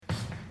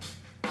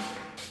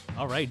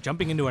All right,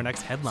 jumping into our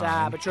next headline.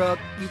 Cybertruck,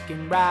 you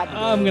can ride.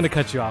 I'm going to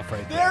cut you off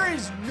right there. There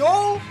is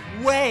no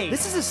way.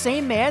 This is the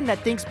same man that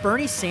thinks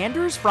Bernie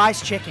Sanders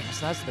fries chicken.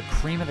 So that's the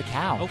cream of the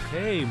cow.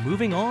 Okay,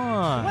 moving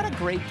on. What a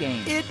great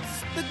game. It's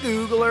the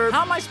Googler.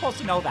 How am I supposed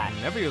to know that?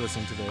 Whenever you're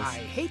listening to this. I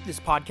hate this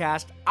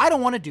podcast. I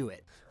don't want to do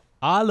it.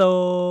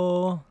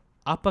 Alo,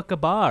 apa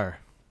kabar?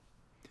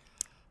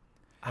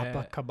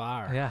 Apa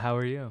kabar. Yeah, how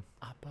are you?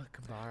 Apa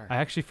kabar. I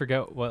actually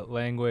forget what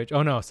language.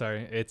 Oh no,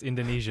 sorry, it's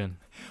Indonesian.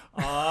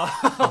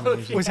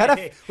 Was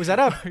that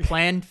a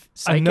planned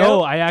psycho?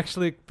 No, I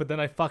actually, but then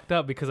I fucked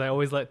up because I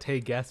always let Tay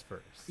guess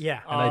first. Yeah.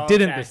 And I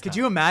didn't okay. this time. Could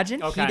you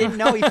imagine? Okay. He didn't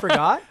know. He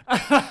forgot.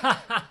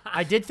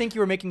 I did think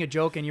you were making a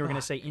joke and you were going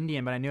to say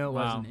Indian, but I knew it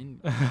wasn't Indian.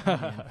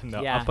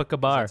 No, Yeah. apa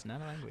kabar. It's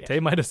not a language. Tay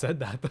might have said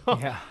that though.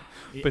 Yeah.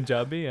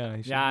 Punjabi, yeah.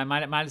 he should. Yeah, I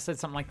might have said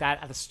something like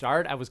that at the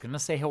start. I was gonna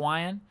say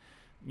Hawaiian,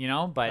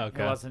 but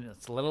Okay. it wasn't.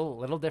 It's a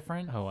little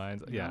different.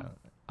 Hawaiians, yeah. know.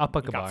 Apa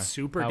It kabar. got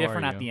super How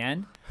different are at you? the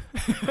end.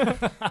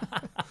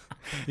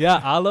 Yeah,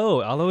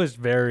 alo. Alo is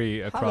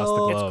very across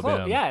Hello. the It's globe.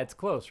 Close. Yeah, it's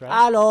close, right?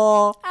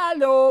 Hello.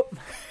 Hello.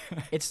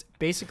 It's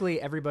basically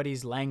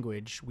everybody's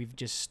language we've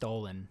just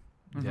stolen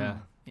Yeah.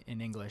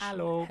 in English.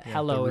 Hello.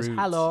 Hello the is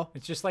roots. hello.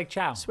 It's just like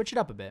chow. Switch it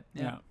up a bit.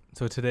 Yeah.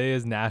 So today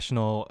is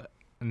National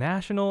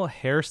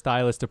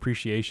Hairstylist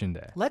Appreciation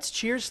Day. Let's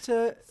cheers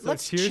to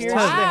cheers to the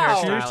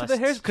Wow. Cheers to the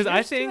hair, because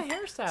I Cheers to think the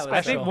hairstylist.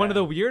 I think So- one of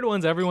the weird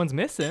ones everyone's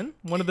missing,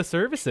 one of the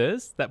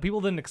services that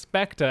people didn't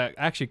expect to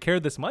actually care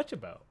this much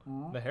about,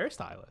 the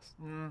hairstylist.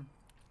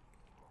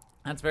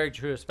 That's very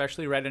true,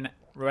 especially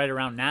right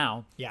around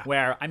now. Yeah.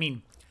 Where I've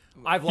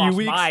Few lost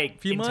weeks, my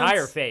few entire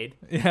months. fade.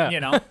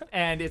 Yeah.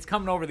 And it's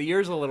coming over the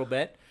years a little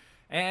bit.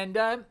 And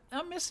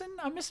I'm missing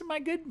my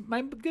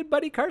good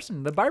buddy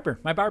Carson, my barber.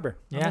 I'm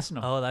Yeah. missing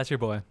him. Oh, that's your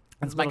boy.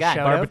 That's my little guy.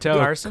 shout out. Barbato.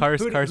 Carson?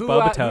 Cars Who's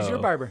Barbato. your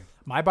barber?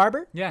 My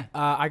barber? Yeah.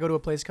 I go to a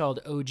place called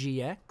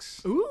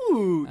OGX.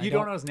 Ooh, I you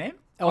don't know his name?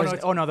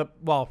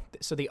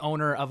 So the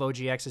owner of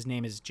OGX's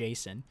name is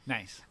Jason.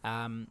 Nice.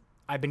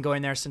 I've been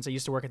going there since I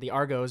used to work at the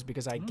Argos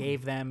because I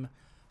gave them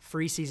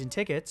free season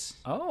tickets,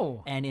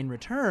 Oh. and in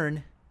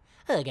return,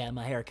 I got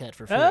my hair cut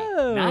for free.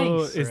 Oh,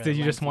 Nice. is For that a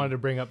you just lengthy- wanted to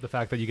bring up the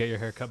fact that you get your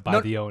hair cut by No,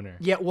 the owner?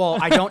 Yeah, well,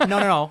 I don't.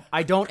 No,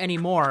 I don't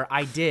anymore.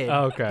 I did.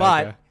 Okay,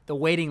 But okay. the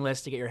waiting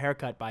list to get your hair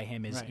cut by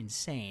him is Right.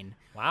 insane.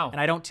 Wow.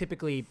 And I don't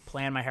typically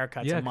plan my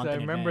haircuts Yeah, a 'cause month I in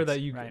remember that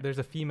advance. Right. there's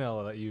a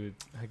female that you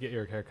get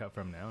your hair cut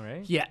from now,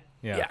 right? Yeah.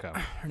 Yeah, okay.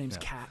 Her name's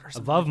Yeah. Kat or I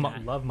something. love like my,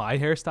 that. love my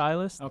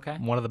hairstylist. Okay.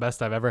 One of the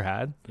best I've ever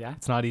had. Yeah.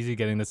 It's not easy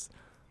getting this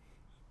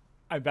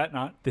I bet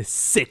not.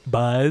 sick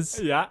buzz.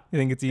 Yeah. You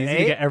think it's easy Hey,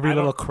 to get every I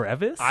don't- little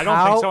crevice? I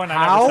don't think so, and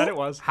I never said it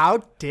was. How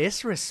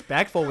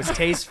disrespectful was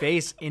Tay's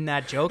face in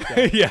that joke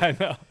there? Yeah, I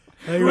know.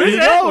 Who What do you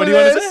want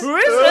to say? Who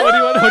is it? What do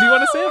you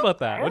want to say about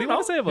that? What do you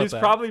want to say about He's that?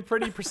 probably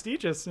pretty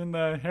prestigious in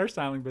the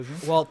hairstyling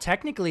business. Well,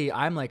 technically,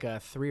 I'm like a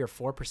 3 or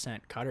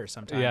 4% cutter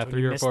sometimes. yeah, when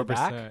 3 you or miss the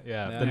back. 4%.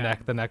 Yeah, Yeah.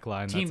 the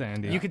neckline. Team, That's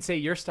Andy. you could say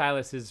your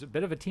stylist is a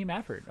bit of a team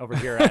effort over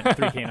here at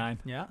 3K9.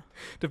 Yeah.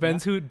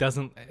 Depends who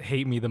doesn't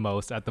hate me the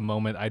most at the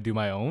moment I do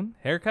my own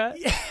haircut.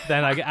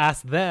 Then I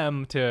ask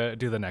them to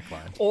do the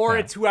neckline. Or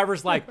Yeah. it's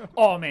whoever's like,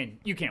 oh, man,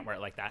 you can't wear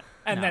it like that.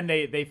 And then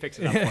they fix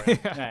it up for you.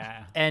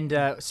 Yeah.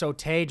 And so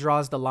Tay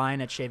draws the line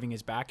at shaving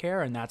his back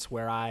hair, and that's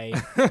where I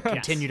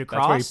continue to That's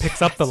where he cross.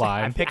 picks up the I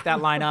line. pick that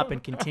line up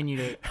and continue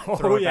to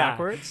throw it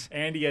backwards.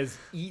 Andy has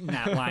eaten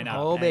that line up.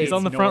 Oh, and baby. He's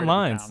on the it's front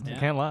nowhere to be lines. found. You Yeah.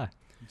 can't lie.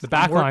 The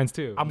back work- lines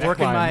too. I'm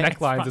working Neckline- my- necklines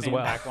Front as and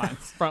well. back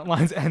lines. Front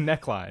lines and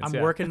necklines. I'm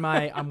yeah.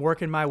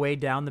 working my way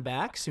down the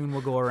back. Soon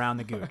we'll go around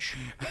the gooch.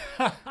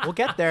 We'll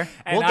get there.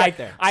 And We'll get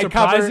there. I cover.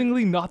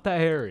 Surprisingly, not that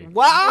hairy.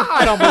 Wow!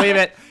 I don't believe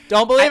it.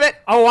 Don't believe it.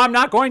 Oh, I'm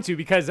not going to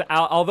because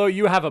although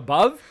you have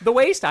above the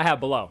waist, I have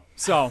below.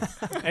 So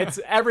it's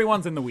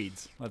everyone's in the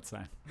weeds. Let's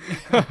say.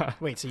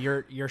 Wait, so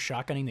you're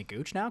shotgunning the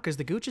gooch now? Because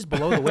the gooch is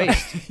below the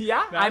waist.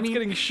 Yeah, I mean,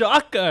 getting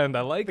shotgunned.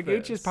 I like the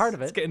gooch is part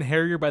of It's it. getting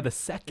hairier by the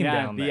second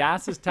Yeah, down the there.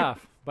 ass is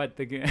tough, but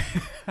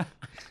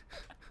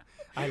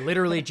I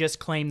literally just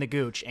claimed the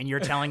gooch, and you're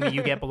telling me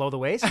you get below the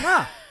waist?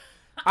 Nah,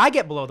 I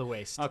get below the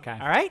waist. Okay.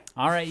 All right.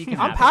 all right, you can.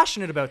 I'm have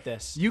passionate about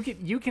this. it.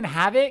 You can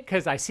have it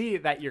because I see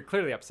that you're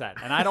clearly upset,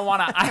 and I don't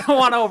want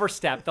to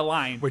overstep the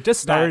line. We're just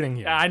starting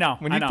here. Yeah, I know.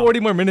 We I need know. 40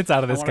 more minutes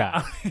out of this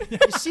wanna- guy.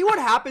 You see what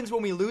happens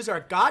when we lose our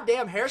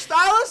goddamn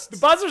hairstylist? The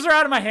buzzers are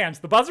out of my hands.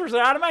 The buzzers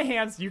are out of my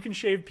hands. You can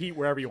shave Pete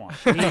wherever you want.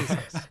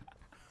 Jesus.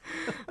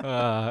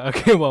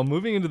 Okay, well,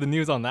 moving into the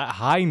news on that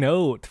high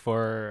note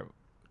for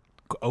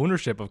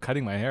ownership of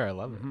cutting my hair, I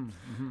love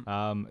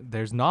it.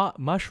 There's not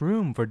much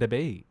room for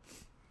debate.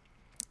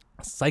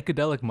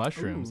 Psychedelic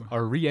mushrooms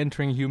are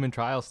re-entering human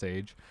trial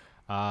stage,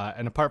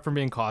 and apart from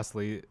being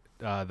costly,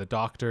 the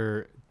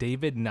doctor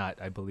David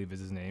Nutt, I believe is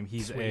his name.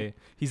 He's a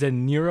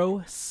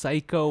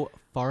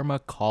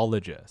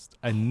neuropsychopharmacologist.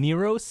 A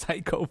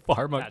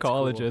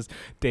neuropsychopharmacologist,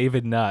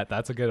 David Nutt.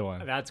 That's a good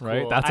one. That's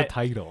right. cool. That's a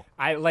title.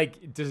 I like.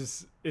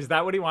 Is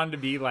that what he wanted to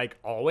be like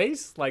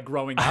always? Like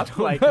growing up?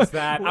 Like is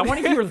that? I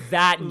want to hear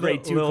that in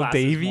grade 2 little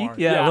classes Davy. more.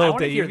 Yeah, I little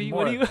wanna hear Davy. more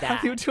What do you of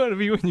that. want to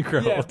be when you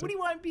grow Yeah, up? what do you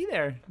want to be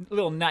there?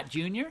 Little Nut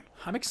Junior?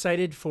 I'm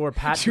excited for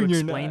Pat to Junior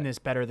explain Nut. this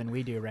better than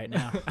we do right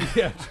now.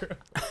 Yeah, true.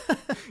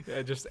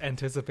 Yeah, just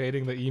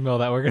anticipating the email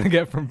that we're gonna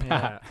get from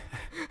Pat.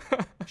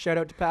 Shout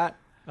out to Pat.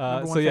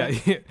 Number So one yeah,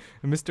 fan.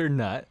 Mr.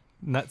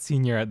 Nutt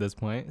Senior at this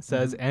point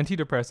says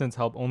antidepressants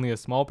help only a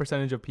small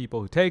percentage of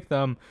people who take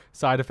them.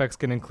 Side effects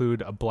can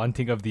include a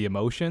blunting of the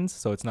emotions,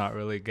 so it's not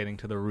really getting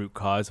to the root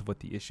cause of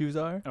what the issues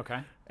are. Okay.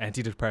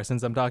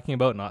 Antidepressants I'm talking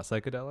about, not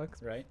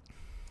psychedelics. Right.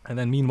 And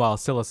then meanwhile,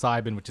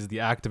 psilocybin, which is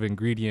the active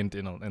ingredient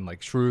in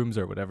like shrooms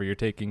or whatever you're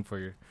taking for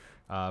your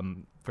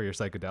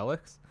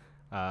psychedelics,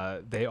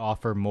 they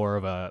offer more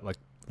of a like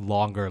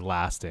longer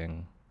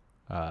lasting,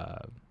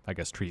 I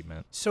guess,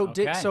 treatment. So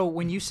Okay. so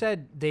when you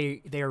said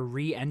they are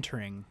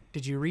re-entering,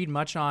 did you read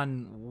much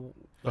on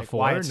like Before?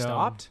 why it No.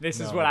 stopped? This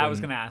is No, what I I was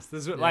didn't. going to ask.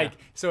 This is what, Yeah. like,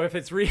 so if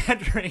it's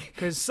re-entering,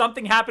 because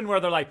something happened where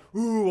they're like,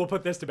 ooh, we'll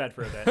put this to bed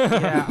for a bit.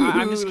 Yeah,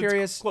 I'm just Let's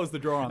curious. Close the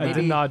drawer on I that.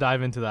 did not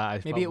dive into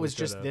that. Maybe it was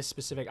just this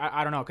specific.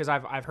 I don't know, because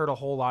I've heard a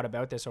whole lot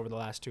about this over the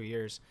last 2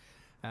 years,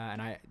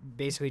 and I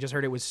basically just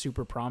heard it was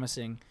super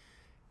promising,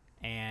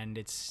 and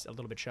it's a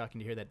little bit shocking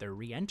to hear that they're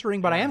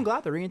re-entering. But I am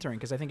glad they're re-entering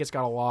because I think it's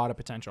got a lot of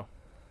potential.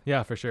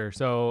 Yeah, for sure.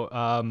 So,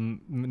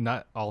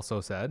 Nutt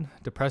also said,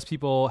 depressed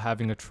people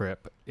having a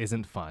trip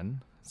isn't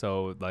fun.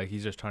 So, like,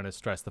 he's just trying to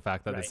stress the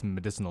fact that it's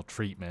medicinal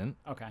treatment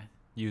Okay.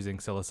 using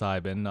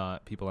psilocybin.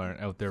 Not people aren't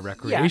out there Yeah,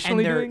 recreationally and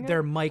doing it.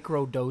 they're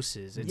micro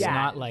doses. It's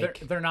not like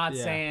they're not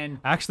Yeah. saying,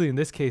 Actually, in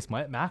this case,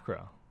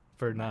 macro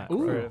for Nutt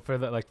Ooh. for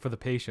the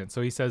patient.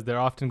 So he says they're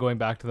often going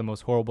back to the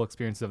most horrible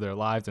experiences of their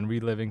lives and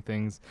reliving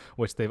things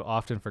which they've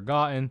often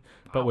forgotten,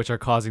 but which are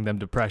causing them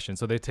depression.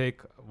 So they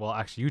take. Well,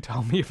 actually, you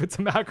tell me if it's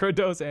a macro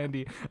dose,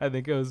 Andy. I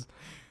think it was.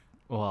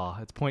 Well,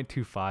 it's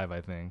 0.25,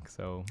 I think.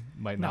 So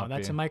might no, not be.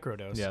 that's a micro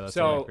dose. Yeah, that's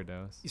So- a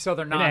microdose. so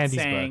they're not Andy's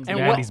saying, book. And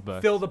In what- Andy's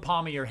book. fill the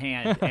palm of your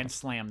hand and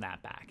slam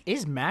that back.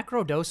 Is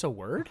macro dose a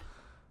word?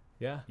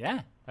 Yeah.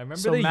 Yeah. I remember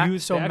So they they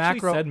actually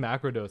macro- said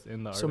macrodose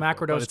in the So article,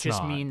 macro but dose it's just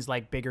not. means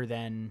like bigger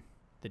than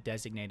the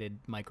designated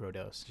micro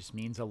dose. Just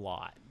means a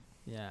lot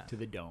Yeah. to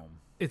the dome.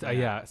 It's,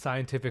 yeah,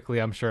 scientifically,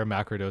 I'm sure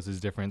macrodose is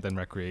different than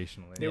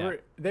recreationally.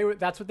 They were.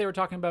 That's what they were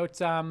talking about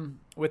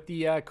with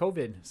the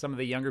COVID. Some of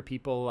the younger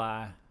people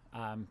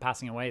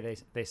passing away.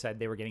 They said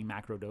they were getting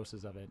macro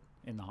doses of it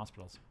in the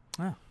hospitals.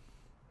 Oh.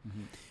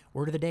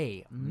 Word of the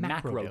day: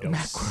 macro Macro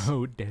dose. dose.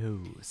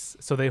 Macrodose.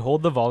 So they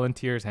hold the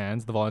volunteers'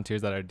 hands, the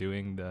volunteers that are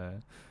doing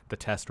the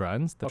test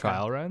runs, the Okay.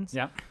 trial runs.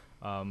 Yeah.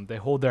 They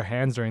hold their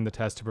hands during the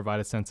test to provide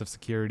a sense of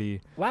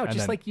security. Wow. and Just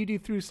then- like you do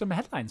through some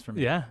headlines for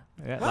me. Yeah.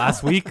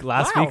 Last week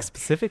Wow.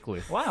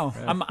 specifically. Wow.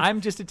 I'm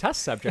just a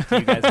test subject to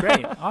you guys.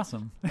 Great.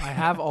 Awesome. I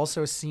have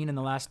also seen in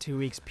the last 2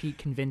 weeks Pete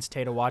convinced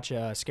Tay to watch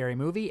a scary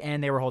movie,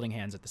 and they were holding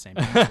hands at the same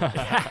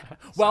time.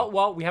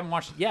 Well, we haven't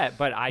watched it yet,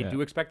 but I Yeah.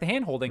 do expect the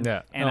hand holding.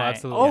 Yeah. And No, I-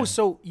 absolutely. Oh,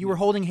 so you were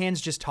holding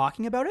hands just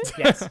talking about it?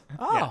 Yes.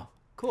 Oh, Yeah.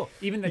 cool.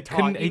 Even the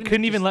He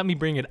couldn't even just- let me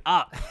bring it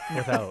up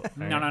without.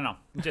 No.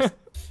 Just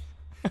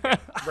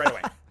right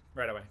away.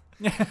 Right away.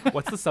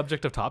 What's the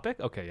subject of topic?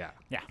 Okay, yeah.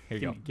 Yeah. Here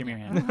you go. Give me your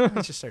hand.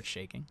 It just starts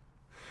shaking.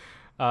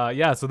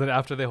 Yeah, so then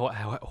after they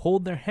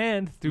hold their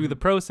hand through the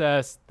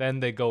process, then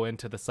they go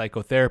into the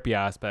psychotherapy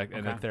aspect,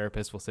 and the Okay.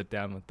 therapist will sit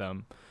down with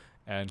them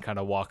and kind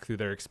of walk through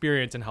their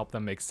experience and help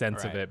them make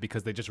sense of Right. it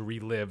because they just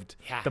relived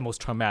Yeah. the most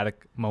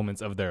traumatic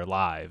moments of their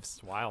lives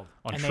It's wild.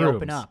 on And shrooms. they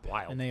open up.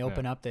 Wild. And they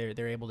open up.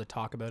 They're able to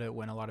talk about it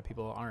when a lot of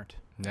people aren't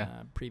Yeah.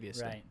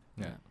 previously. Right.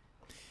 Yeah.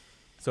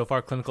 So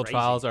far, clinical Crazy.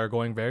 trials are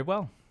going very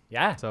well.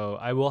 Yeah. So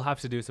I will have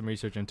to do some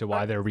research into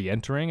why they're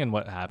re-entering and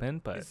what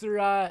happened, but Is there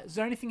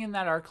anything in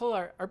that article?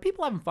 Are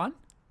people having fun?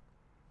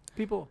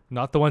 People.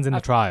 not the ones in the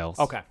trials.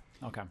 Okay.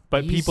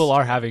 But These- people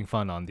are having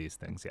fun on these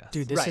things, yes.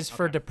 Dude, this Right, is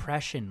for okay.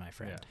 depression, my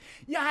friend.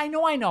 Yeah, I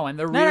know, and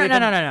they're No. reliving.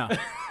 No.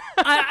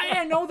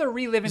 I know they're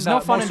reliving There's the no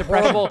fun most in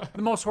depression.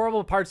 the most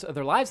horrible parts of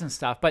their lives and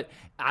stuff. But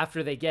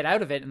after they get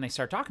out of it and they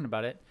start talking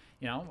about it,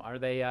 are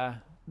they?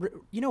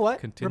 You know what?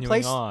 Continuing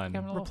replace on.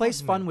 Having a little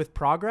replace fun? fun with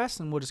progress,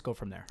 and we'll just go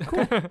from there.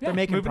 Cool. They're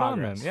making Moving on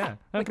progress. then,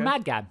 yeah. Like a okay.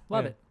 mad gab.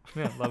 Love Yeah. it.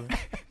 Yeah, love it.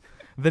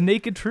 The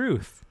naked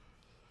truth.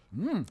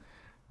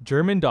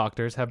 German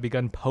doctors have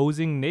begun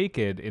posing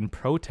naked in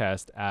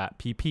protest at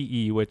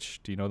PPE,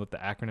 which, do you know what the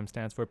acronym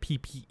stands for?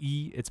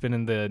 PPE. It's been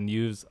in the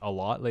news a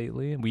lot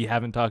lately. We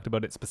haven't talked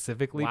about it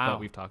specifically, Wow. but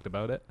we've talked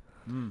about it.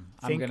 I'm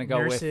Think gonna go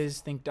with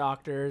nurses, think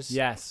doctors.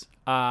 yes.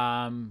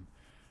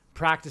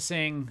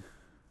 Practicing.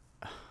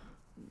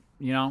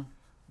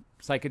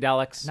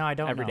 Psychedelics. No, I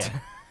don't every know. day.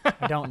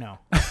 I don't know.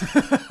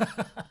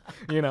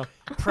 You know,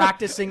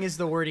 Practicing is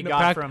the word he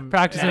got from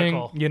practicing,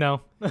 medical. you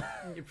know.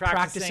 You're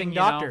Practicing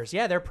doctors.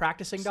 Yeah, they're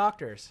practicing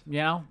doctors.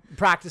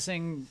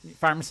 Practicing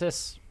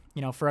pharmacists.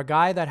 For a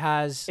guy that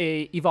has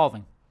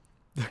Evolving.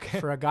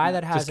 For a guy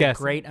that has a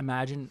guessing. great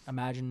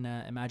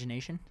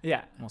imagination,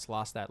 Yeah. almost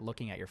lost that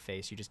looking at your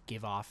face. You just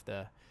give off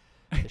the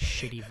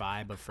shitty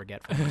vibe of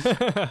forgetfulness.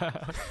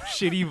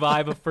 Shitty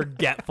vibe of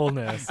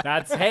forgetfulness.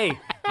 That's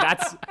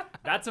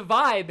that's a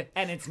vibe,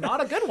 and it's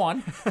not a good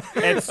one.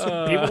 It's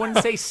people wouldn't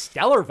say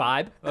stellar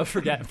vibe of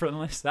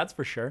forgetfulness. That's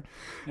for sure.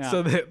 Yeah.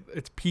 So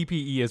it's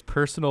PPE is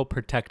personal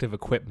protective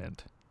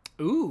equipment.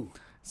 Ooh.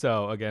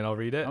 So again, I'll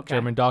read it. Okay.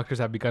 German doctors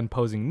have begun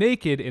posing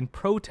naked in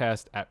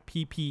protest at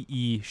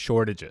PPE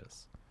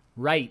shortages.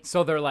 Right.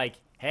 So they're like,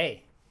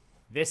 hey,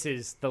 this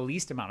is the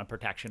least amount of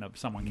protection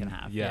someone can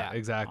have. Yeah,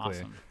 exactly.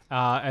 Awesome.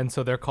 And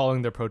so they're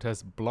calling their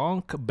protest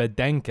Blank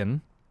Bedenken,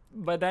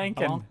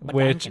 Bedenken.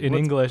 which in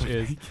English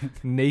is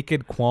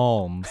naked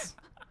qualms.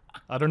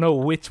 I don't know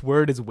which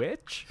word is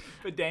which.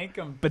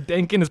 Bedenken.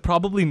 Bedenken is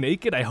probably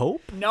naked, I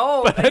hope.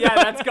 No, yeah,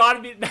 that's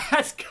gotta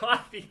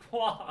be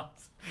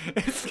qualms.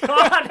 It's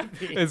gotta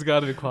be. It's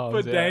got to be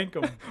qualms. Yeah.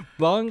 Bedenken.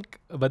 Blank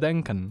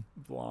Bedenken.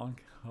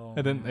 Blanc. Oh,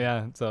 And then,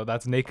 yeah, so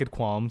that's naked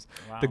qualms.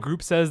 Wow. The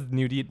group says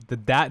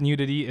that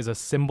nudity is a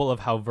symbol of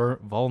how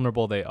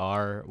vulnerable they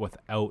are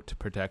without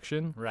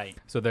protection. right.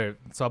 So I'm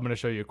going to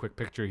show you a quick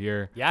picture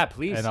here. Yeah,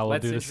 please. And I will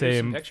Let's do the introduce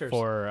some same pictures.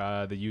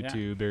 for the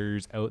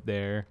YouTubers out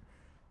there.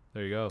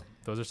 There you go.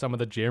 Those are some of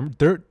the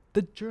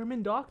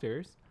German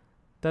doctors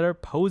that are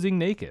posing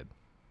naked.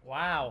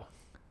 Wow.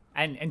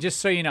 And just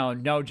so you know,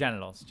 no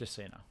genitals. Just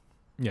so you know.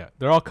 Yeah,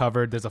 they're all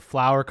covered. There's a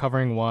flower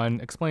covering one.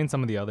 Explain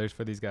some of the others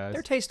for these guys.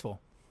 They're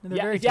tasteful. They're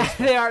Yeah, very yeah,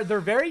 tasteful. they are. They're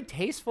very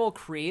tasteful,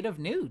 creative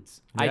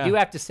nudes. I Yeah. do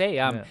have to say,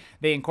 Yeah.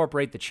 they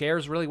incorporate the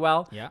chairs really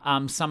well.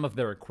 Yeah. Some of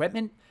their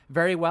equipment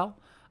very well.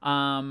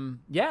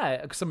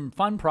 Yeah, some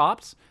fun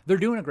props. They're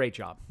doing a great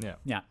job. Yeah.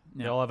 Yeah.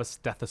 They Yeah. all have a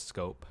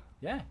stethoscope.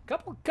 Yeah.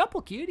 Couple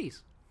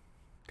cuties.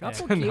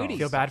 Couple No. cuties. I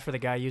feel bad for the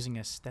guy using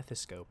a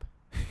stethoscope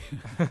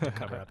to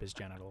cover up his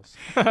genitals.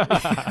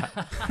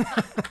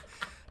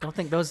 Don't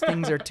think those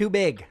things are too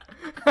big.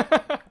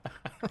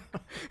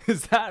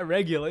 Is that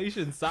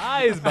regulation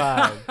size,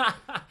 Bob?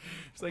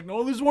 It's like,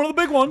 no, this is one of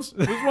the big ones.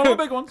 This is one of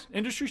the big ones.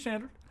 Industry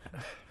standard.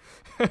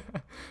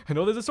 I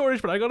know there's a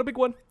shortage, but I got a big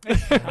one.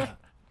 It's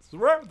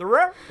rare. They're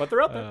rare, but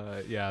they're out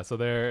there. Yeah, so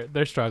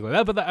they're struggling.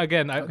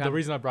 Again, the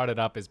reason I brought it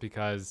up is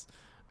because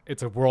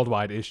it's a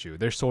worldwide issue.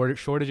 There's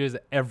shortages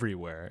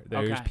everywhere.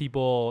 There's Okay.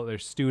 people,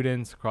 there's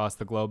students across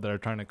the globe that are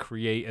trying to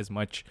create as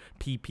much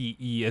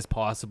PPE as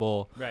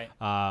possible. Right.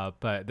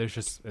 But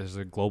there's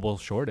a global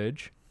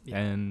shortage, Yeah.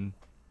 and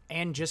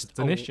just it's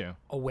an issue.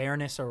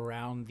 awareness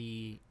around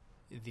the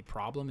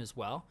problem as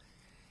well.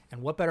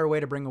 And what better way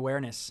to bring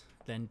awareness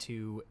than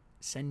to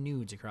send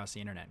nudes across the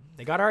internet?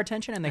 They got our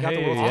attention and they got the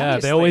Hey, world's yeah, they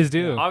Obviously. always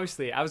do.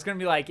 Obviously, I was gonna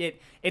be like,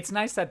 it's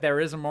nice that there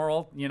is a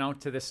moral,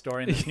 to this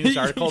story in this news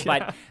article,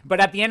 but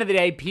at the end of the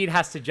day, Pete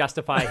has to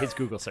justify his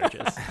Google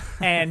searches,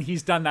 and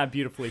he's done that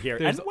beautifully here.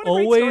 There's And what a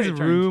great always story it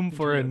turned- room it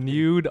for a turned out to be.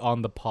 nude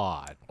on the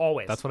pod.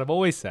 Always. That's what I've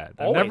always said.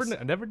 Always.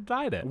 I never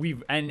denied it.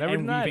 We've Never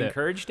denied we've it.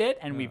 encouraged it,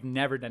 and we've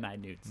never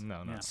denied nudes.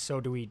 No. Yeah.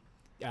 So do we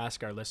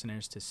ask our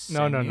listeners to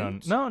send No.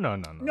 nudes? No, Oh,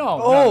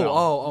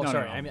 no,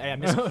 sorry. no. I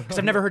missed because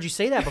I've never heard you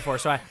say that before.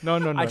 So No,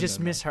 I just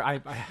no. misheard. I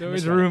There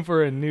is misread. room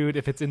for a nude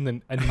if it's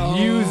in a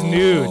news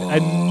nude. A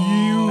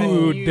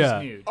nude.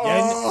 nude.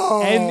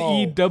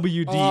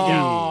 NEWDE.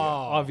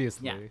 Oh.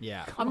 Obviously. Yeah.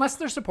 Yeah. Unless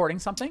they're supporting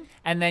something,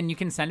 and then you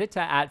can send it to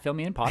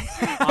 @FilmyandPod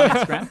on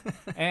Instagram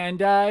and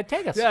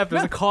tag us. Yeah, if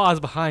there's a cause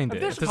behind it.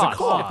 If there's a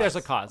cause. If there's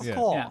a cause. Yeah.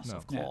 Cause, No.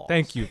 of Yeah. course.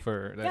 Thank you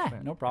for that. Yeah,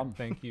 no problem.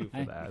 Thank you for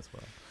Hey. that as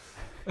well.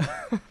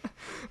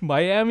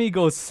 Miami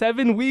goes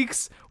 7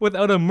 weeks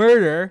without a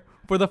murder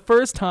for the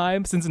first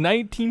time since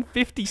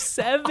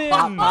 1957.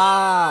 Come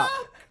on.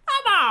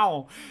 Come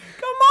on.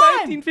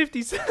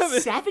 1957.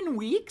 7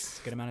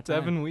 weeks? Good amount of time.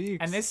 7 weeks.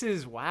 And this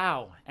is,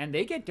 wow. And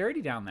they get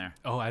dirty down there.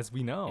 Oh, as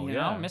we know. You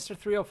yeah. know, Mr.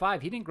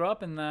 305, he didn't grow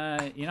up in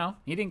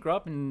he didn't grow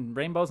up in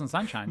rainbows and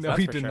sunshine. No, that's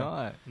he for did sure.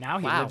 not. Now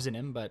he Wow. lives in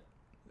him, but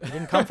he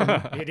didn't come from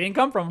him. He didn't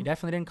come from. He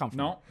definitely didn't come from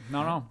him.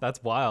 No.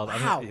 That's wild.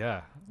 Wow. I mean,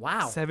 yeah.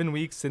 Wow. 7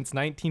 weeks since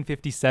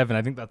 1957.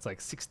 I think that's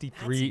like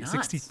 63, That's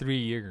nuts. 63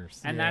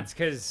 years. And Yeah. that's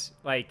because,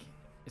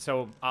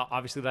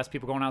 obviously less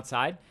people going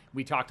outside.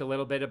 We talked a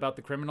little bit about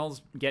the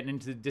criminals getting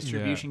into the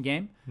distribution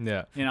game.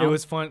 Yeah. You know, it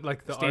was fun.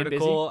 Like the staying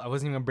article, I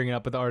wasn't even going to bring it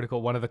up, but the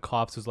article, one of the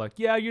cops was like,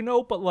 yeah,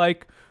 but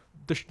like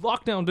the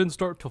lockdown didn't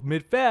start till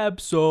mid-Feb,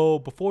 so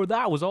before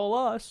that was all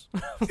us.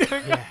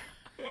 Yeah.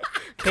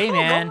 Okay,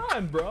 man. Come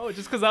on, bro.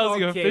 Just because that was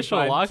the Okay, official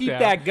bud, lockdown. keep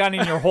that gun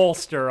in your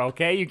holster,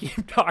 okay? You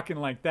keep talking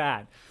like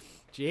that.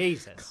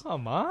 Jesus.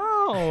 Come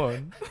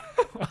on.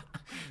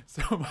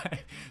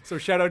 So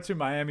shout out to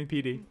Miami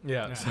PD.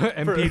 Yeah. So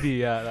MPD,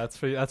 yeah, that's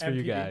for you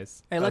MPD.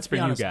 guys. Hey, that's let's for be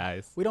honest. you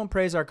guys. We don't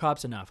praise our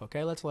cops enough,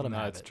 okay? Let's let them No,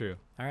 have it's it. true.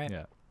 All right.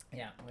 Yeah.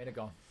 Yeah, way to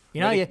go.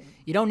 You know, you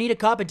don't need a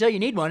cop until you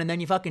need one, and then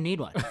you fucking need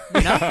one.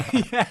 You know?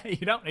 Yeah,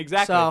 you don't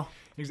exactly. So-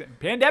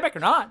 Pandemic or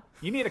not,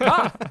 you need a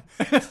cop.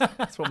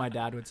 That's what my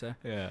dad would say.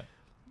 Yeah.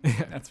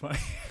 That's funny.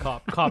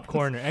 Cop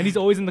corner. And he's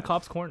always in the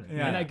cop's corner.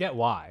 Yeah. And I get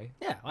why.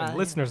 Yeah. And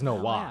listeners know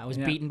why. Yeah, I was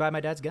Yeah. beaten by my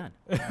dad's gun.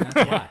 That's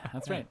why.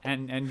 That's right.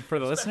 And for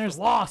the listeners,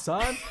 Law,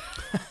 son.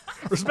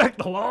 Respect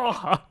the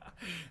law.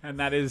 And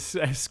that is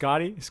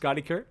Scotty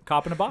Kerr,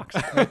 cop in a box.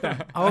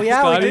 Oh yeah,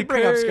 Scotty we did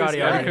bring up Kerr, Scotty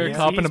Scotty already. Kerr, yeah.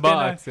 cop in a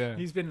box. Yeah.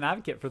 He's been an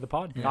advocate for the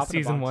pod. Yeah. Cop in a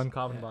Season box. 1,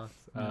 cop in a box.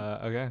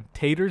 Okay.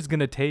 Tater's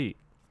gonna Tate.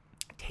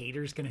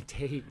 Tater's gonna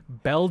Tate.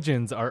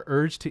 Belgians are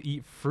urged to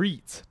eat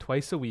frites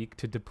twice a week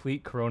to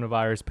deplete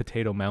coronavirus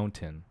potato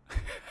mountain.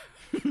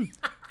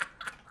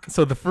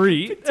 So the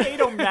frite.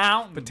 Potato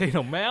Mountain.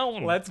 Potato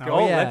mountain. Let's Oh,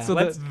 go. yeah. So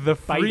Let's the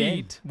bite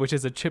in. frite, which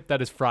is a chip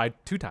that is fried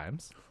 2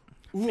 times,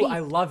 Ooh, I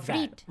love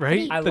that.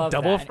 right? I the love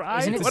double that. fried.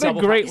 Isn't it What the a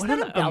double great, fried? what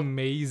Isn't an that a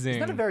amazing. Isn't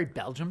that a very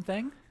Belgium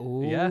thing?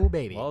 Ooh, yeah,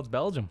 baby. Well, it's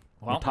Belgium.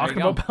 Well, We're there talking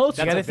you go. about Belgium. That's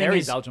The a other thing very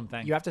is, Belgium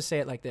thing. You have to say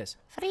it like this.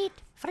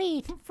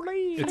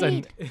 It's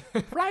an,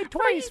 fried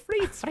twice,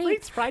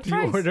 frites, fried do you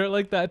twice. order it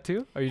like that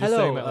too? Or are you just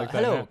saying that like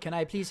that? hello. now? Can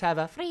I please have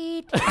a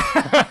frite?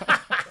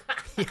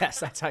 Yes,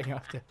 that's how you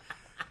have to.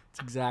 It's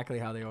exactly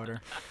how they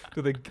order.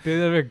 Do they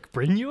ever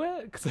bring you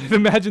it? Because I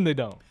imagine they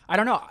don't. I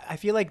don't know. I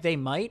feel like they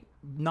might,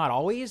 not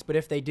always, but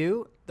if they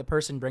do, the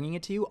person bringing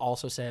it to you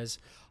also says,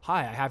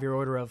 "Hi, I have your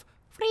order of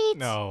frites."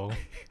 No.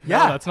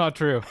 Yeah. No, that's not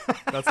true.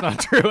 That's not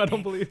true. I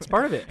don't believe It's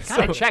part of it.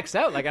 Kind of checks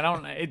out. Like I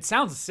don't. It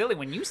sounds silly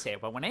when you say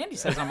it, but when Andy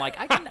says, I'm like,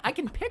 I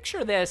can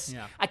picture this.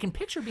 Yeah. I can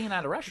picture being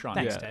at a restaurant.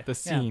 Thanks, Yeah, Tay. the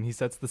scene. He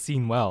sets the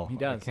scene well. He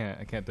does.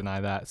 I can't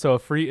deny that. So a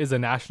frite is a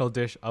national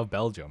dish of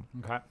Belgium.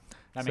 Okay,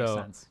 that makes So,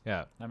 sense.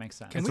 Yeah. That makes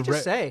sense. Can It's we a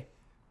just say,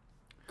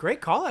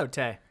 great call out,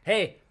 Tay.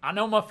 Hey, I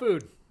know my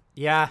food.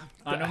 Yeah.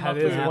 I know my That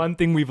is food. one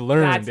thing we've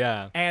learned. That's-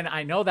 Yeah. And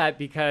I know that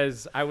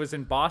because I was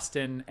in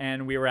Boston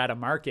and we were at a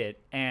market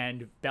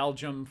and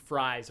Belgium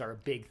fries are a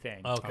big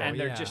thing. Okay. And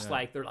they're yeah. just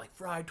like, they're like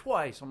fried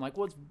twice. I'm like,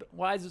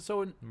 why is it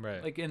so,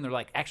 Right. like, and they're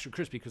like extra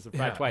crispy because they're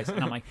fried Yeah. twice.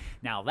 And I'm like,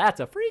 now that's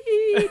a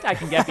frite I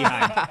can get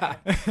behind.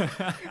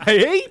 I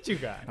hate you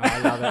guys. I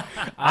love it.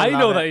 I love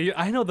know it. that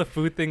I know the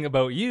food thing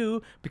about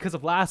you because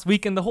of last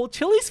week and the whole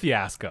Chili's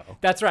fiasco.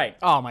 That's right.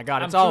 Oh my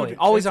God, it's I'm always food-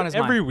 always it's on his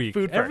Every mind. week.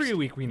 Food Every first.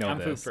 week we know I'm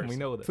food this. and we first.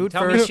 know this. Food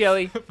Tell me first. chili.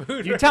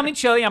 You tell me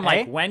chili. I'm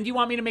like, Eh? when do you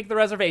want me to make the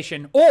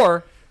reservation?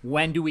 Or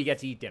when do we get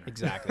to eat dinner?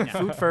 Exactly. Yeah.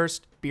 Food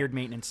first, beard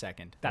maintenance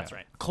second. That's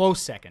right.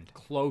 Close second.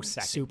 Close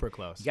second. Super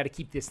close. You got to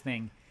keep this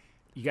thing,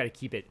 you got to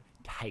keep it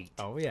tight.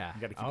 Oh yeah.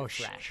 You gotta keep oh, it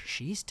fresh.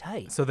 She's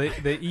tight. So they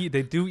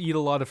do eat a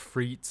lot of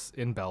frites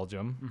in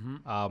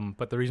Belgium.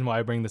 But the reason why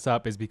I bring this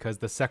up is because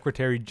the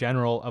Secretary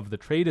General of the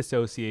Trade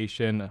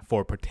Association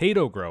for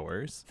Potato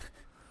Growers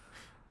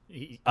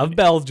of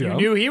Belgium. You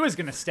knew he was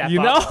going to step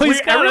You up. know he's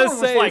gotta Everyone was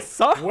say like,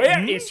 something.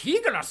 where is he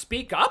going to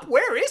speak up?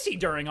 Where is he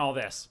during all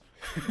this?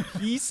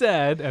 He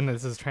said, and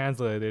this is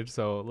translated,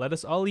 so let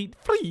us all eat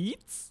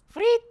frites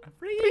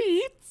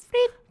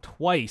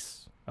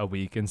twice a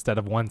week instead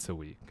of once a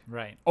week.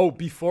 Right. Oh,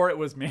 before it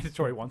was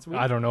mandatory once a week?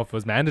 I don't know if it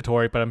was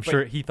mandatory, but I'm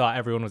sure he thought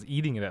everyone was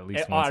eating it at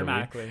least once a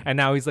automatically. week. And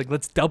now he's like,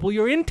 let's double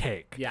your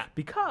intake. Yeah.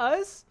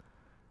 Because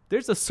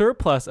there's a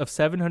surplus of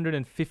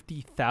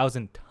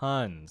 750,000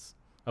 tons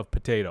of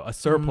potato, a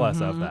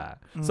surplus of that.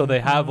 So they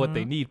have what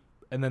they need,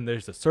 and then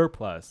there's a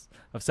surplus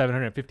of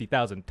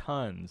 750,000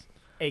 tons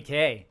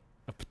AKA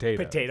of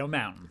potato. Potato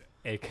Mountain.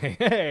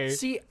 AKA.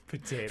 See,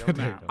 Potato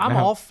Potato. Mountain. I'm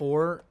Wow. all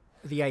for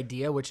the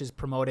idea, which is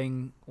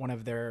promoting one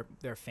of their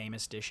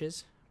famous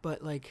dishes,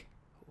 but like,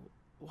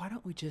 why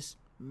don't we just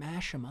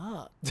mash them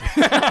up?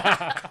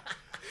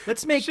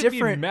 Let's make Should be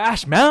different.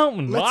 Mash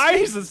Mountain. Let's Why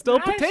make is it still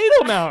Mash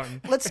Potato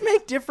Mountain? Let's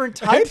make different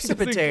types of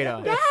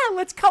potato. Yeah,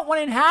 let's cut one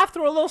in half,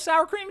 throw a little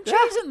sour cream and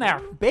cheese in there.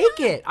 Bake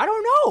it. I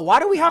don't know. Why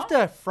do we have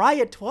to fry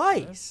it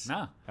twice?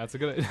 No. That's a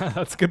good.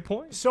 That's a good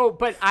point. So,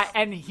 but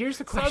and here's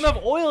the Not question.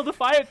 enough oil to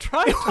fry it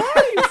twice.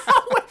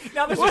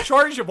 Now there's a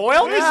shortage of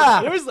oil?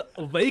 Yeah. There's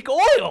lake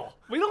oil.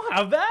 We don't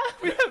have that.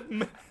 We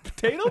have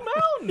Potato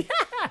Mountain.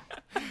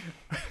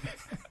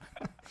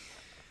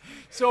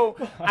 So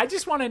I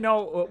just want to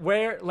know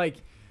where, like,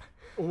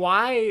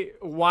 why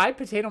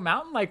Potato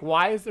Mountain? Like,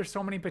 why is there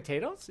so many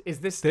potatoes? Is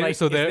this like,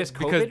 So is they're this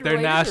because COVID their related, or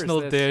is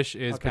national this- dish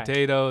is Okay.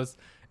 potatoes.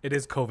 It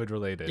is COVID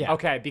related. Yeah.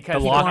 Okay, The because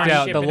people aren't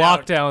lockdown, the shipping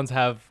out- lockdowns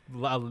have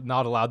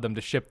not allowed them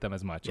to ship them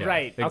as much.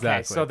 Right, okay,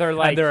 Exactly. so they're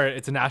like- and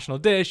it's a national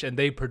dish, and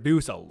they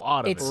produce a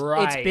lot of It's it.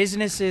 Right. it's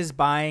businesses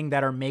buying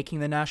that are making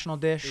the national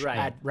dish Right.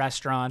 at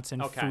restaurants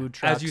and Okay. food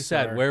trucks. As you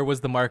said, or- where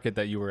was the market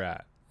that you were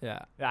at? Yeah.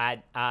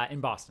 in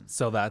Boston.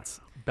 So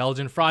that's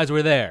Belgian fries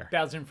were there.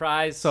 Belgian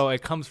fries. So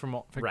it comes from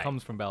Right.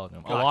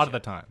 Belgium a lot of Gotcha. the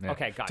time. Yeah.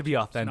 Okay, gotcha. To be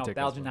authentic. So as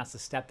no, Belgium well. has to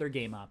step their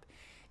game up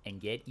and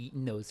get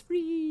eating those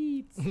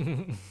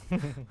frites.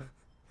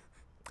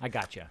 I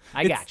gotcha.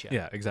 I It's- gotcha.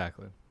 Yeah,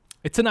 exactly.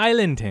 It's an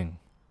island thing.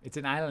 It's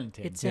an island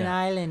thing. It's Yeah. an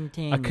island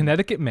thing. A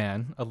Connecticut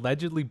man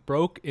allegedly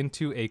broke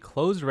into a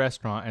closed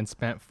restaurant and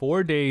spent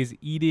 4 days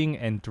eating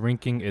and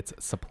drinking its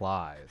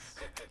supplies.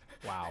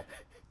 Wow.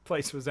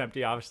 Place was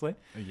empty, obviously.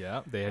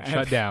 Yeah, they had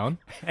shut down.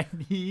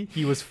 And he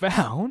He was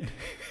found.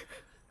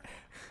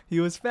 He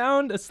was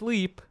found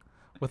asleep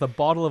with a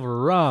bottle of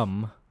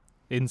rum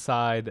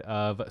inside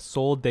of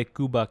Sol de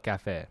Cuba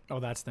Cafe. Oh,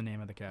 that's the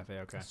name of the cafe.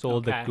 Okay. Sol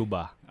Okay. de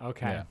Cuba.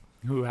 okay, Yeah.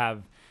 who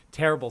have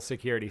terrible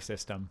security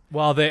system.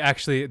 Well,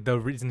 the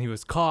reason he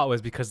was caught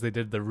was because they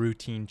did the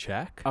routine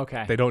check.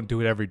 Okay. They don't do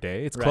it every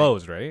day. It's Right.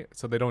 closed, right?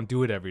 So they don't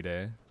do it every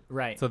day.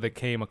 Right. So they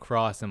came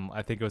across him.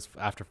 I think it was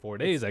after 4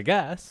 days. I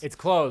guess. It's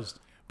closed,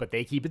 but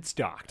they keep it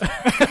stocked.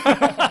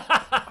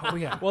 Oh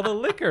yeah. Well, the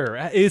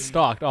liquor is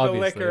stocked, obviously.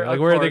 liquor, like,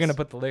 of where are they course. going to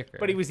put the liquor?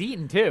 But he was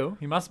eating too.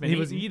 He must have been He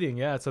was eating,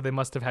 yeah. So they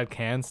must have had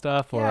canned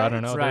stuff, or Yeah, I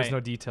don't know. it's There's right. no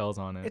details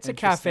on it. It's a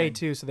cafe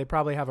Interesting. too, so they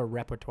probably have a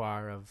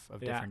repertoire of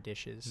Yeah. different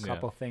dishes. Yeah.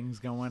 Couple things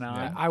going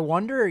on. I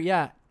wonder,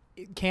 yeah,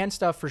 canned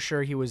stuff for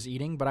sure he was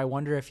eating, but I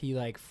wonder if he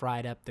like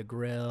fried up the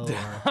grill or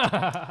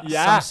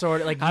Yeah. some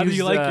sort of like. How do you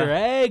used, like your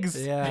eggs?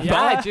 Yeah.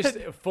 Yeah, just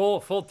full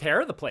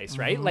tear of the place,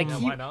 right? Like Yeah,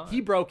 why not? he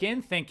broke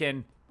in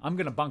thinking, I'm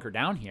gonna bunker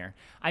down here.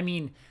 I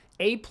mean,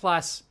 A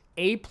plus,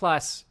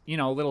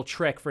 little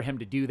trick for him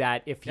to do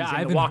that if he's Yeah, in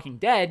I've The been- Walking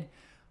Dead.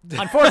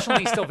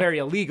 Unfortunately, still very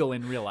illegal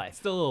in real life.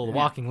 Still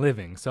walking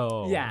living,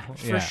 so Yeah,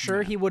 For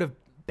sure, he would have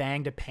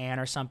banged a pan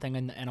or something,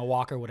 and a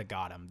walker would have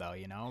got him though.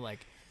 You know, like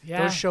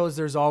Yeah. those shows.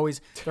 They're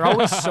always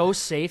so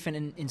safe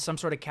and in some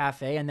sort of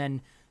cafe, and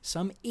then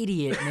some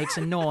idiot makes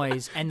a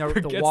noise, and the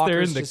Gets there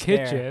walker's in the just there.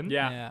 kitchen.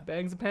 Yeah.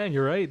 Bangs a pan.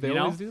 You're right. They You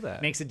know, always do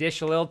that. makes a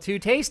dish a little too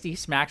tasty,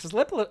 smacks his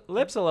lips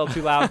a little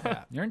too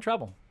loud. You're in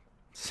trouble.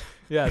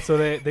 Yeah. So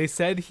they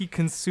said he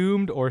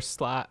consumed or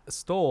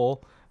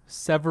stole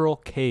several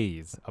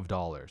Ks of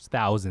dollars,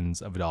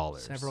 thousands of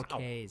dollars. Several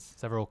Ks.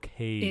 Several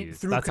Ks.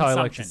 through That's how I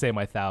like to consumption. say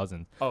my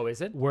thousands. Oh, is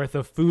it? Worth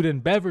of food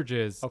and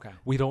beverages. Okay.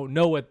 We don't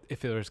know if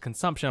there was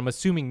consumption. I'm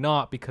assuming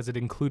not because it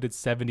included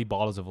 70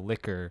 bottles of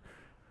liquor.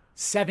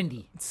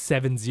 70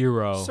 70.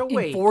 So in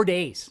wait, 4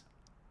 days.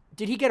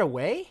 did he get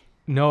away?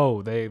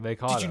 No, they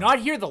caught Did you him. not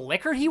hear the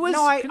liquor he was?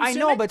 No, I know,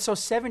 consuming? but so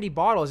 70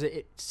 bottles.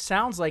 It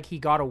sounds like he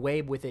got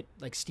away with it,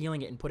 like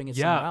stealing it and putting it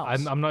somewhere Yeah,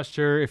 else. I'm not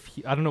sure if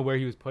I don't know where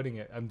he was putting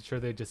it. I'm sure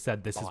they just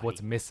said this is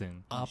what's Body.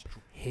 missing. up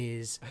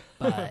his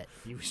butt.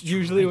 He was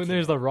Usually when drinking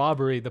there's it. a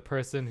robbery, the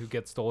person who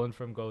gets stolen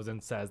from goes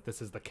and says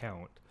this is the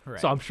count. Right.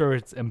 So I'm sure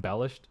it's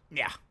embellished.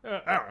 Yeah.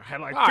 I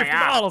had like Oh, 50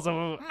 yeah. bottles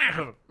of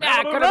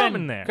Yeah, it could rum have in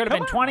been, there. could have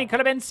been 20, could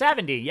have been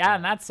 70. Yeah,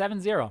 and that's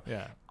 70.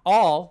 Yeah.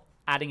 All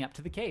adding up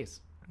to the case.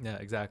 Yeah,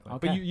 exactly.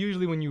 Okay. But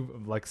usually when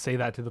you like say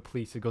that to the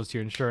police, it goes to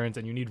your insurance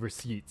and you need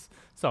receipts.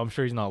 So I'm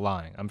sure he's not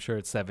lying. I'm sure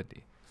it's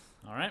 70.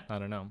 All right. I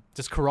don't know.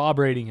 Just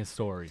corroborating his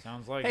story.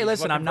 Sounds like Hey, he's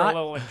listen, looking I'm for not- a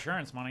little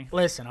insurance money.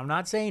 Listen, I'm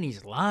not saying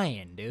he's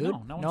lying, dude.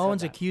 No, no one said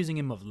one's that. accusing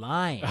him of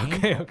lying.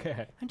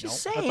 Okay. I'm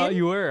just I saying. thought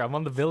you were. I'm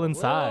on the villain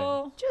side.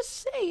 Well,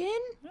 Just saying.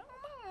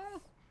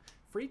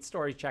 Freed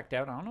story checked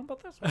out. I don't know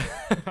about this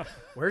one.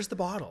 Where's the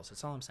bottles?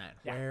 That's all I'm saying.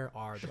 Yeah. Where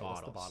are the Show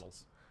us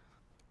bottles?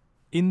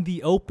 In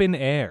the open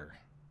air,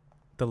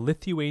 the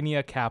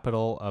Lithuania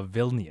capital of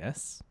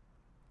Vilnius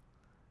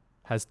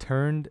has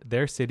turned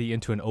their city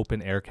into an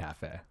open air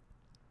cafe.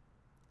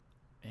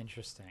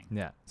 Interesting.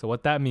 Yeah. So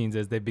what that means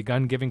is they've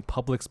begun giving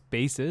public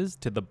spaces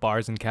to the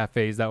bars and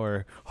cafes that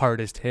were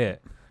hardest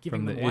hit Giving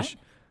from them the what?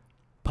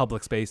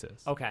 public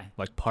spaces. Okay.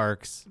 Like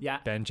parks, Yeah.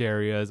 bench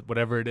areas,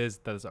 whatever it is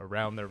that's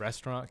around their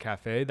restaurant,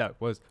 cafe that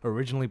was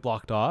originally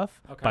blocked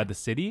off Okay. by the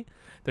city.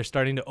 They're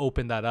starting to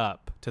open that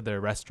up to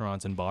their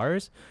restaurants and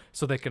bars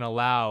so they can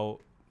allow.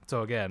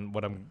 So again,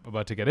 what I'm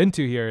about to get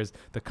into here is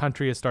the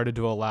country has started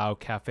to allow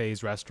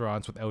cafes,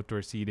 restaurants with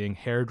outdoor seating,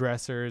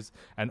 hairdressers,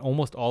 and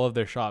almost all of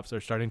their shops are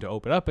starting to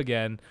open up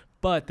again,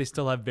 but they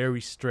still have very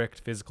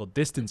strict physical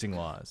distancing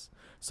laws.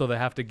 So they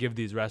have to give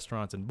these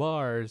restaurants and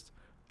bars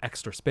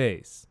extra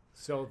space.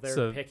 So they're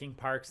So- picking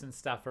parks and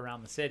stuff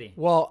around the city.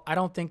 Well, I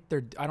don't think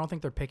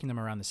they're picking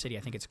them around the city.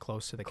 I think it's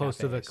close to the Close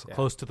to the cafes, yeah.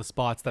 close to the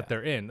spots that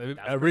they're in. pretty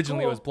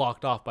Originally, it cool. was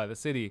blocked off by the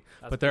city,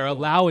 That's but they're pretty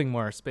cool. allowing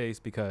more space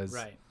because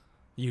Right.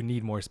 you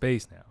need more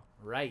space now.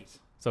 Right.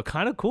 So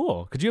kind of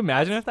cool. Could you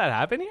imagine if that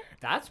happened here?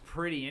 That's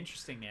pretty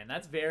interesting, man.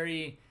 That's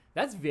very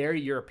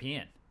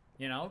European.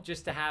 You know,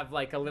 just to have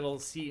like a little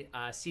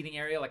seating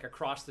area like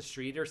across the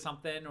street or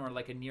something, or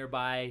like a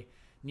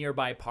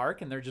nearby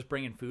park, and they're just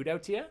bringing food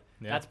out to you.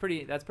 Yeah. That's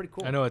pretty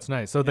cool. I know it's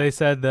nice. So they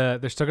said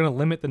they're still going to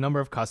limit the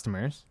number of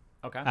customers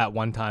Okay. at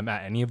one time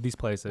at any of these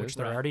places. which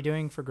they're Right. already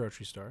doing for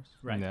grocery stores.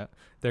 Right. Yeah.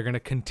 They're going to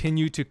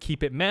continue to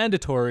keep it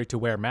mandatory to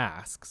wear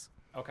masks,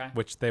 Okay.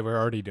 which they were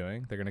already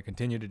doing. They're going to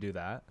continue to do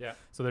that. Yeah.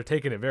 So they're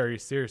taking it very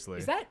seriously.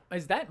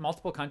 Is that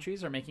multiple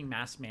countries are making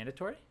masks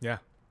mandatory? Yeah.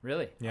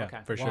 Really? Yeah. Okay.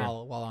 For sure.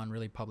 While on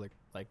really public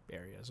like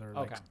areas or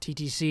Okay. like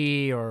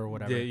TTC or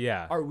whatever.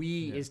 Yeah. Are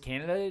we? Is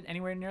Canada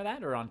anywhere near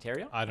that, or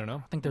Ontario? I don't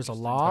know. I think there's a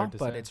Interesting. law, hard to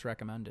but say. it's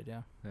recommended.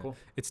 Yeah. Yeah. Cool.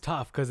 It's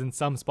tough because in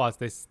some spots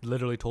they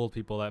literally told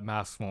people that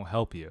masks won't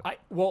help you.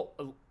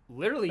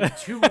 Literally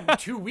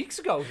two weeks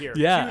ago here.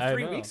 Yeah, I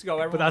 3 know. weeks ago.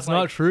 But Everyone that's was not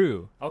like,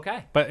 true.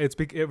 Okay. But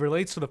it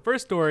relates to the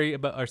first story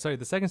the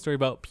second story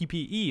about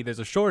PPE. There's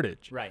a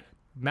shortage. Right.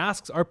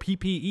 Masks are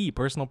PPE,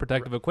 personal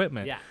protective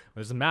equipment. Yeah.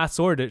 There's a mass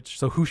shortage,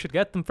 so who should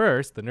get them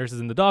first? The nurses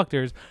and the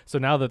doctors. So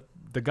now that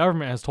the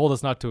government has told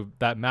us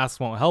that masks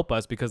won't help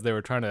us because they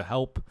were trying to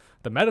help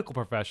the medical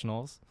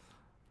professionals.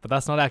 But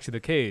that's not actually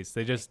the case.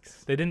 They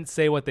didn't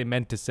say what they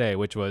meant to say,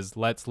 which was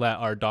let's let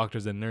our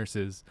doctors and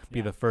nurses be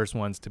Yeah. the first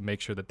ones to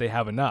make sure that they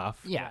have enough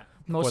Yeah.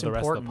 for Most the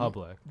rest of the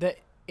important.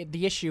 public.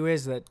 The issue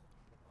is that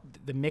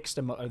the mixed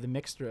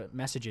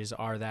messages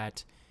are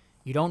that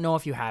you don't know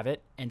if you have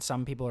it, and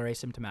some people are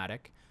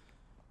asymptomatic.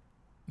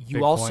 You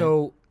Big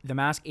also the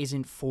mask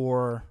isn't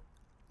for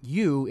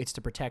you, it's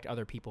to protect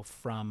other people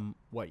from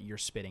what you're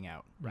spitting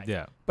out. Right.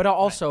 Yeah. But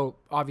also,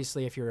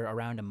 obviously, if you're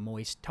around a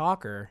moist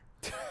talker,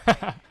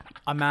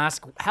 a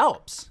mask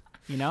helps,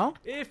 you know?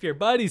 If your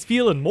buddy's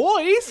feeling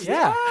moist,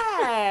 Yeah.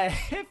 Yeah,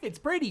 if it's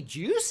pretty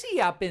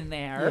juicy up in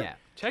there. Yeah.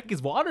 check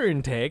his water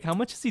intake. How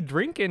much is he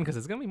drinking? Because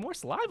there's gonna be more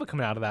saliva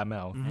coming out of that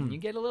mouth. And you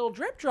get a little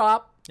drip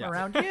drop Yeah.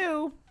 around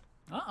you.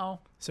 Uh-oh.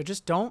 So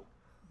just don't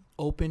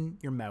open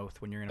your mouth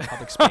when you're in a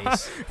public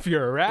space. If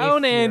you're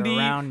around If you're Andy,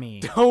 around me.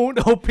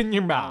 don't open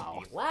your Don't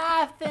mouth. be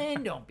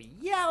laughing. Don't be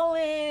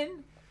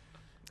yelling.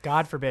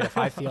 God forbid if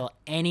I feel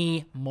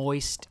any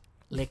moist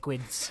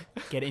liquids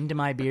get into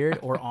my beard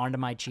or onto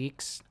my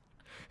cheeks,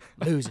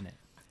 losing it.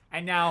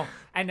 And now,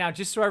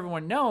 just so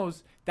everyone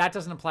knows, that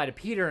doesn't apply to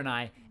Peter and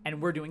I, and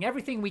we're doing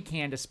everything we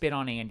can to spit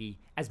on Andy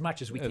as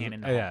much as we can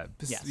in the Yeah, home.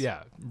 just- Yes.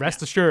 yeah.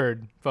 Rest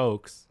assured,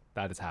 folks,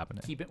 that is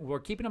happening. We're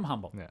keeping him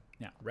humble.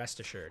 Yeah. Rest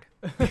assured.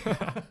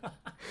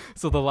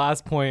 So the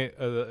last point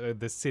of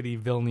the city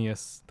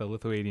Vilnius, the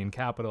Lithuanian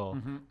capital,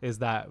 is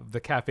that the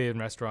cafe and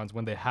restaurants,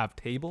 when they have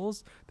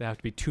tables, they have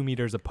to be 2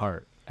 meters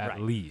apart at Right.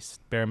 least,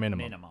 bare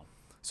minimum. Minimum.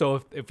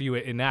 So if you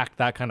enact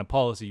that kind of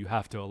policy, you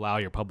have to allow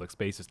your public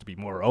spaces to be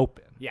more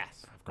open,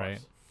 Yes, of course. right?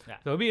 Yeah.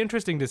 So it'll be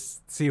interesting to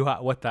see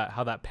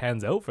how that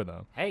pans out for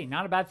them. Hey,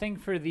 not a bad thing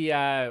for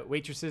the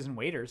waitresses and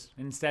waiters.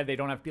 Instead, they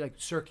don't have to be like,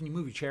 "Sir, can you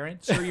move your chair in?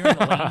 Sir, you're in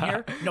the lane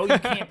here. No, you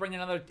can't bring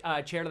another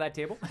chair to that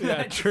table."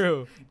 Yeah,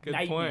 true. Good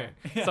nightmare.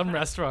 point. Some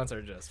restaurants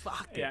are just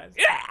fuck it. Yes.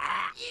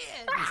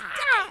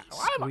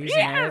 Squeezing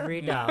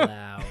every dollar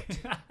out.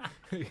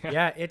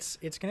 Yeah, it's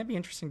going to be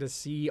interesting to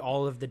see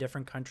all of the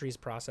different countries'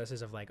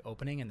 processes of like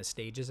opening and the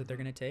stages that they're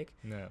going to take.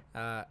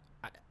 Yeah.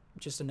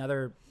 Just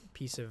another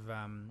piece of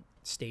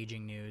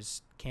staging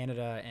news.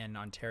 Canada and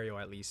Ontario,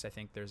 at least, I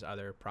think there's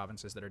other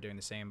provinces that are doing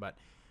the same, but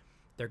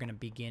they're going to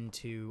begin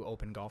to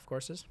open golf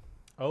courses.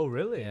 Oh,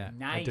 really? Yeah.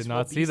 Nice. I did Well,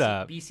 not see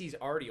that. BC's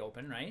already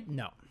open, right?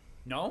 No,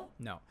 No?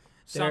 no.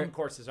 Some They're-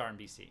 courses are in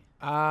BC.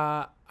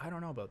 I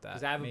don't know about that.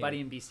 Because I have a Maybe. buddy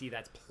in BC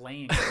that's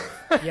playing.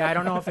 Yeah, I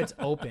don't know if it's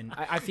open.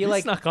 I feel He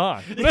like snuck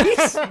on.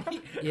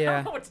 I Yeah.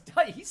 don't know what to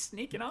tell you. He's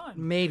sneaking on.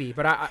 maybe,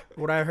 but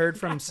what I heard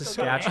from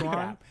Still got a Saskatchewan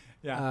handicap.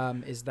 Yeah.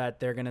 is that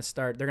they're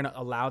gonna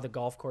allow the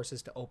golf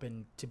courses to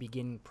open to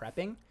begin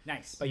prepping,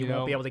 Nice. but you You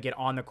won't be know- able to get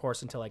on the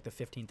course until like the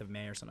 15th of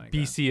May or something like that.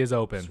 BC is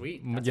open.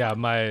 Sweet, M- that's Yeah,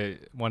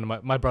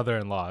 my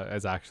brother-in-law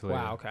is actually.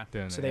 Wow, okay.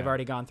 doing So it, they've yeah.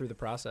 already gone through the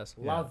process.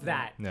 Love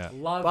that. Yeah.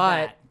 Love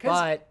But that.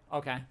 'Cause-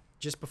 okay.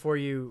 just before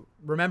you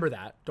remember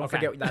that, don't Okay.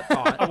 forget that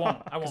thought. I won't.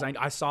 I Because won't.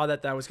 I saw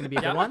that was going to be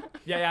a Yeah. good one.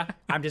 Yeah.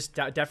 I'm just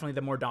definitely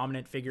the more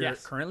dominant figure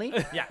Yes. currently.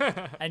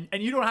 Yeah. And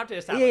you don't have to Yeah,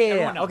 establish. yeah, Everyone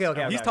yeah. knows. Okay.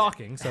 Everyone He's knows.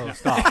 talking, so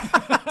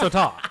stop. So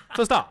talk.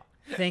 So stop.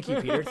 Thank you,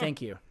 Peter.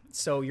 Thank you.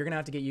 So you're gonna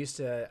have to get used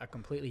to a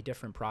completely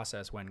different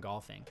process when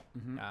golfing.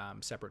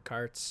 Separate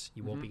carts.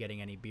 You won't be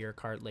getting any beer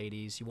cart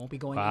ladies. You won't be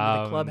going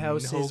into the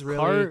clubhouses. no really,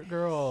 cart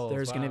girls.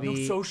 there's gonna Wow. be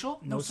No social?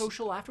 No no s-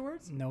 social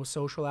afterwards? no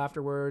social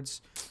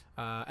afterwards,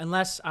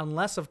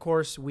 unless of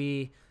course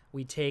we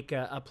take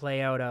a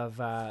play out of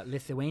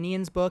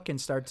Lithuanian's book and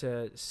start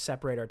to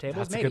separate our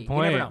tables. That's a Maybe good You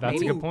never point. know. That's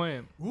Maybe. a good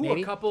point. Ooh,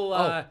 Maybe. a couple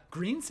Oh.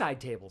 greenside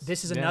tables.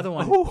 This is Yeah. another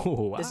one.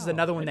 Ooh, This is wow.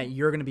 another one that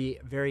you're going to be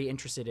very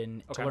interested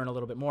in Okay. to learn a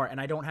little bit more.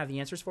 And I don't have the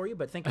answers for you,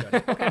 but think about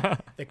it.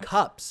 The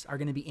cups are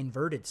going to be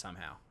inverted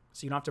somehow,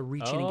 so you don't have to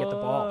reach in and get the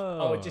ball.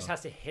 Oh, it just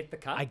has to hit the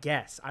cup? I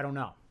guess. I don't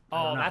know. I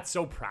Oh, don't know. that's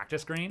so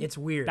practice green. It's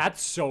weird.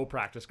 That's so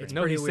practice green.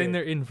 No, pretty he's saying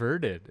weird. they're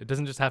inverted. It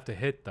doesn't just have to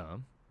hit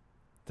them.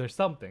 There's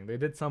something. They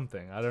did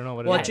something. I don't know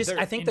what Well, it it is. just-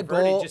 I think the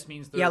inverted goal- just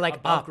means they're yeah, like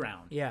above up.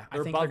 ground. Yeah, I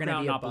they're think above they're gonna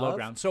ground, be not below above.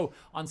 ground. So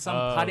on some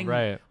Oh, putting,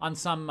 right. on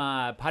some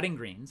putting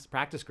greens,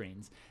 practice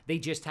greens, they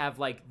just have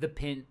like the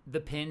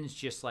pins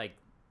just like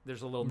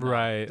there's a little nub.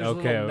 Right, There's a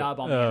okay, little nub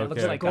on the end. It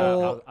looks okay. like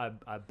Goal-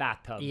 a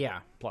bathtub Yeah.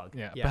 plug.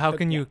 yeah. yeah, But how but-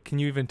 can yeah.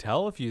 you even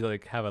tell if you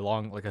like have a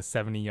long like a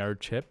 70-yard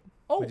chip?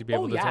 Oh, Would you be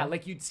able to yeah, tell?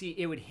 like you'd see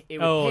it would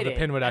Oh, hit the it,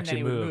 pin would and then actually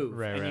it would move.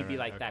 Right, and right, you'd be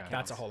right, like that okay.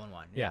 counts. That's a hole in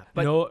one. Yeah.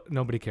 But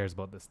Nobody cares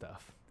about this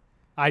stuff.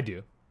 I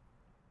do.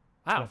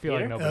 Wow, I feel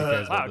like Peter? nobody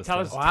cares about Wow, this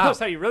tell stuff. us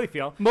how you really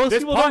feel. Most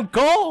This people pod- don't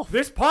golf.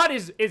 This pod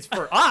is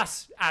for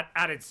us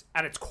at its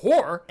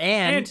core,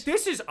 And-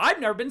 this is I've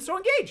never been so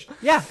engaged.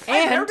 yeah, I've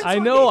never and been I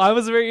so know. engaged. I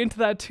was very into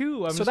that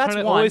too. I'm So just that's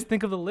trying to one. always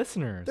think of the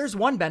listeners. there's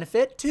one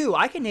benefit. Two,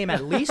 I can name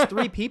at least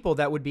 3 people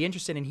that would be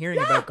interested in hearing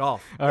about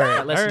golf. All right,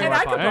 that listen all to And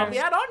right. I could podcast. probably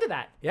add on to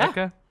that. Yeah.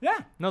 Okay. Yeah.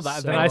 No,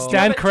 that So- then I Do you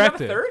stand have a- do you have a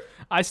corrected. third?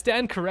 I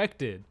stand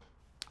corrected.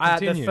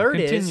 The third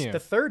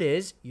Continue.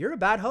 is you're a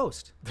bad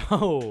host.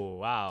 Oh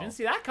wow. Didn't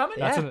see that coming.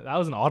 That's Yeah. that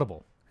was an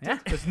audible. Yeah.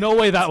 There's no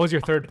way that was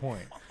your third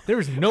point. There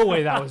was no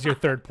way that was your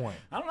third point.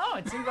 I don't know.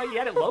 It seems like you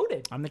had it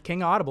loaded. I'm the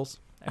king of audibles,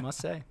 I must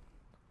say.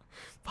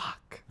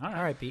 Fuck. All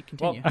All right, Pete,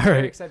 Well, continue. All very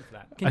right. excited for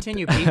that.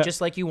 Continue, Pete,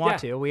 just like you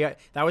want Yeah. to.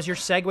 That was your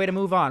segue to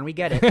move on. We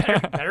get it.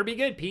 Better be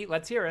good, Pete.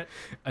 Let's hear it.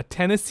 A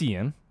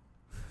Tennessean.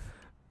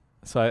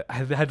 So I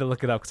had to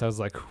look it up because I was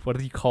like, what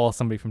do you call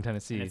somebody from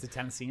Tennessee? And it's a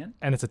Tennessean.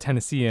 And it's a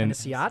Tennessean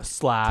Tennessean?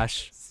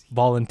 /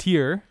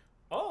 volunteer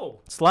Oh,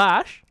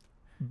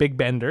 / big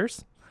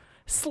benders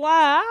 /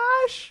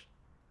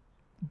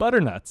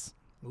 butternuts.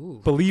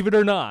 Ooh. Believe it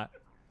or not.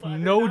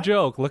 No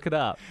joke. Look it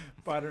up.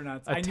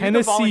 Butternuts. A I knew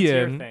the volunteer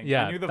Tennessean. thing. I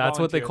Yeah, knew the that's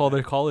what they volunteer call thing.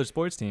 their college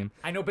sports team.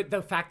 I know, but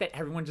the fact that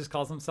everyone just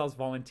calls themselves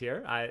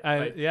volunteer,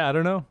 Yeah, I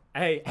don't know.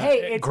 hey,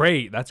 it's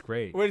Great. That's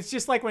great. Well, it's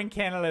just like when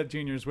Canada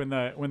juniors win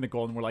the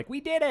gold, and we're like, we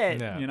did it.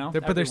 Yeah. You know,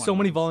 But there's so Everyone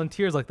many wins.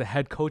 volunteers, like the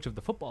head coach of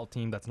the football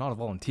team that's not a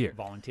volunteer.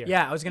 volunteer.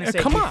 Yeah, I was gonna say.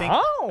 come do you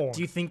on.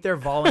 do you think their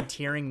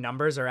volunteering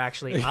numbers are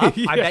actually up?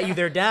 I bet you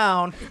they're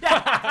down.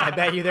 I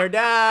bet you they're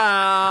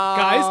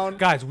down.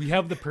 Guys, we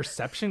have the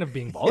perception of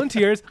being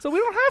volunteers, so we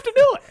don't have to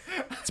do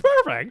it. It's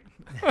perfect.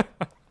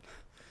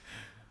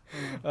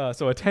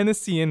 So a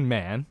Tennessean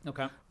man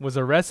Okay. was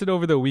arrested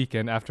over the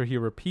weekend after he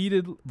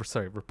repeatedly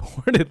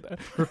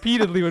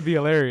would be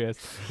hilarious.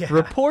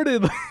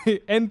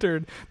 Reportedly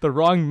entered the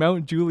wrong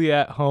Mount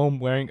Juliet home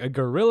wearing a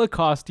gorilla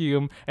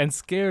costume and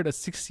scared a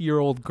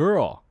 6-year-old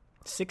girl.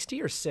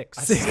 60 or 6?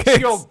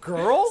 6-year-old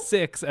girl.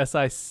 6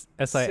 S-I-X.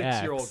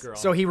 6-year-old girl.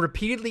 So he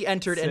repeatedly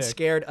entered and Sick.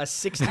 scared a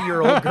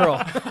 60-year-old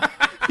girl.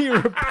 He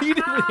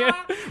repeatedly.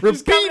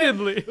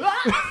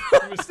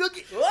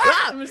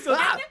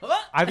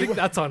 I think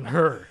that's on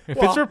her. If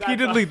Well, it's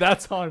repeatedly,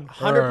 that's on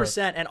her.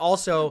 100%. And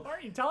also, Why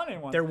aren't you telling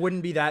anyone? there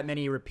wouldn't be that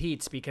many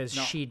repeats because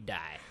she'd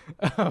die.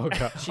 Oh,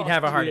 God. She'd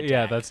have a heart attack.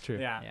 Yeah, that's true.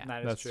 Yeah, Yeah.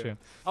 that is That's true. true.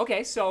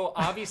 Okay, so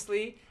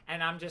obviously,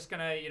 and I'm just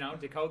gonna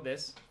decode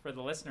this for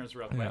the listeners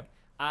real quick.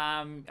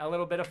 A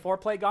little bit of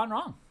foreplay gone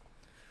wrong.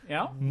 You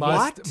know?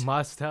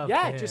 Must have.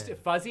 Yeah, been. just a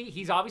fuzzy.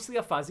 He's obviously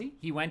a fuzzy.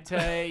 He went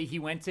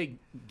to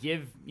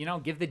give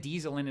the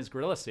diesel in his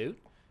gorilla suit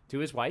to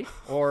his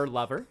wife or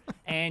lover,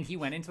 and he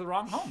went into the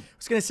wrong home. I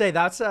was going to say,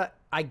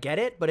 I get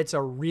it, but it's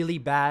a really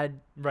bad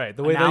right.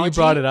 The way that you analogy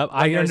brought it up,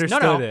 when I there's-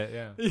 understood no, no.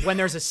 it. Yeah. when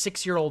there's a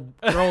 6-year-old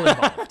girl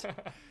involved.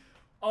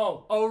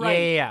 Oh,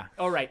 right. Yeah.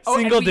 Oh, right. Oh,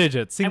 Single and we-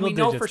 digits, single and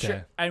we know digits, for sure,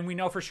 Dan. and we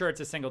know for sure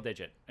it's a single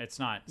digit. It's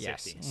not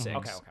Yes, 60. 6.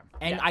 Okay.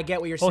 And Yeah. I get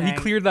what you're Well, saying. he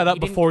cleared that up He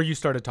didn't- before you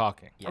started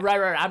talking. Right.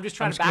 I'm just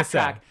trying I'm to just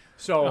gonna backtrack say.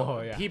 so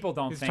Oh, yeah. people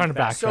don't He's think trying to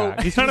that. backtrack.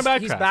 So He's trying to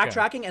backtrack. He's yeah.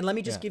 backtracking, and let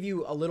me just Yeah. give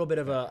you a little bit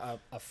of a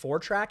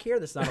foretrack here.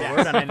 That's not a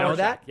word, and I know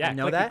that. Yeah, I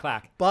know clicky that.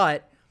 clack.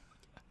 But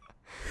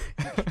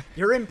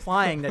you're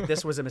implying that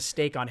this was a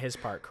mistake on his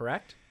part,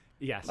 correct?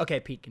 Yes. Okay,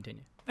 Pete,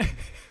 continue.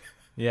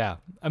 Yeah.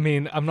 I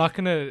mean,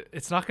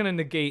 it's not gonna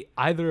negate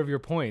either of your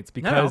points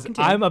because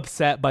continue. I'm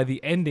upset by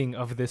the ending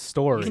of this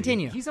story.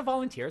 Continue. He's a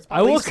volunteer. It's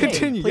I will please say.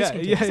 continue. Please Yeah,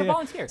 continue. yeah, He's a yeah.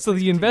 volunteer. So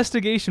the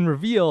investigation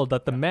revealed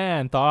that the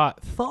man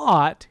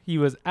thought he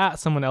was at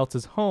someone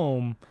else's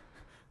home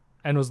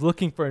and was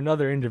looking for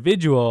another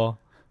individual.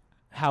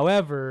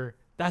 However,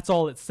 that's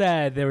all it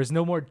said. There was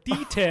no more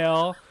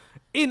detail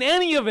in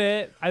any of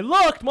it. I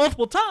looked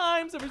multiple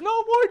times. There was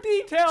no more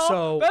detail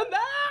So- than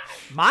that.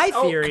 My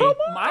theory. come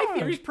on. My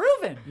theory's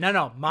proven. No,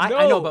 I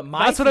No, know, but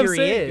my that's what I'm theory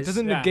saying. is It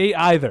doesn't Yeah. negate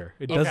either.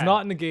 It does Okay.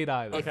 not negate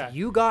either. Okay.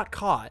 you got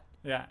caught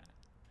Yeah.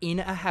 in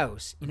a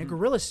house in a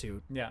gorilla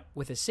suit Yeah.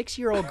 with a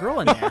 6-year-old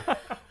girl in there.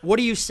 What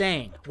are you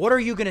saying? What are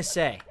you gonna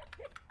say?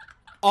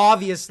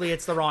 Obviously,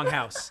 it's the wrong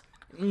house.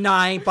 No,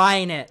 I ain't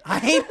buying it. I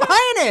ain't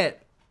buying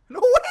it.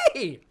 No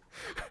way.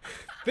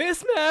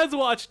 This man's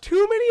watched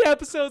too many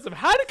episodes of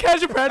How to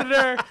Catch a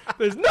Predator.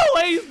 There's no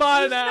way he's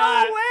buying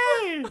that. No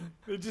way!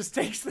 It just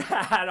takes the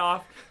hat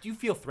off. Do you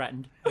feel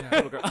threatened,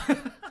 little girl?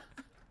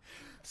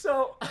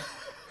 So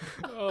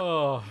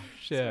Oh,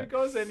 he shit.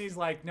 goes in. He's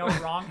like, "No,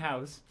 wrong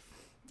house.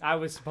 I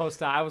was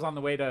on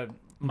the way to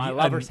my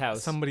lover's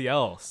house. Somebody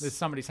else. There's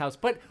somebody's house.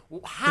 But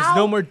how?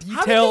 no more how did they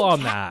detail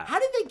on that. How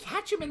did they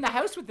catch him in the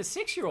house with the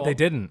 6-year-old? They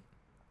didn't.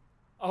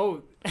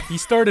 Oh, He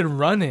started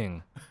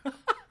running.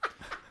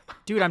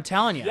 Dude, I'm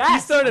telling you. Yes, He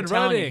started I'm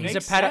telling you, running. He's a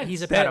Makes pedo. sense.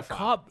 He's a That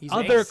pedophile. He's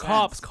other makes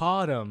cops sense.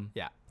 caught him.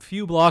 Yeah. A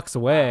few blocks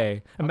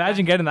away.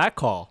 Imagine getting that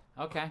call.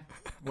 okay.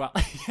 Well,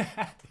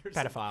 there's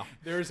pedophile.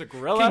 There's a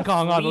gorilla. King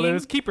Kong on the fleeing-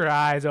 loose. Keep your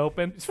eyes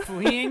open.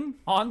 fleeing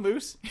on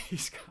loose.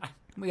 He's got.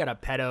 We got a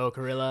pedo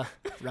gorilla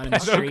running the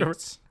Pedo gorilla.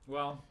 streets.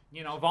 Well,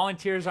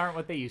 volunteers aren't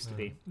what they used to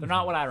be. They're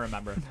not what I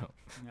remember.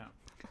 No.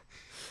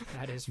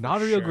 That is for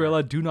Not a real sure.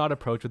 gorilla. Do not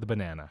approach with a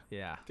banana.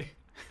 Yeah.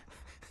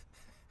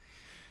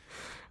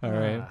 All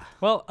right.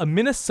 Well, a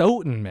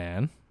Minnesotan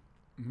man.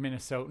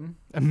 Minnesotan.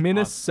 A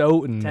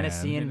Minnesotan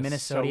Tennessean, man.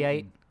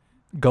 Minnesotiite.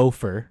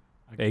 Gopher,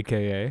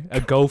 a.k.a.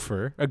 a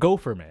gopher. A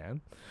gopher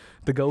man.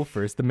 The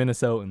Gophers, the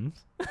Minnesotans.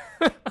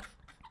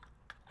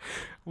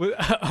 With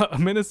a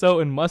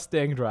Minnesotan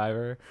Mustang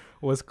driver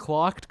was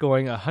clocked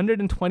going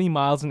 120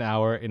 miles an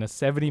hour in a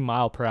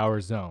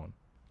 70-mile-per-hour zone.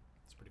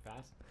 It's pretty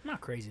fast.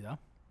 Not crazy, though.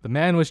 The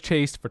man was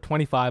chased for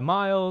 25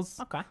 miles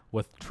Okay.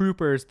 with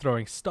troopers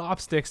throwing stop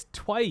sticks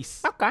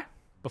twice Okay.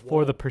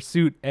 before the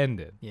pursuit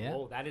ended. Yeah.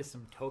 Whoa, that is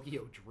some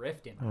Tokyo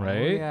drift in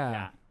Right?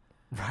 Yeah.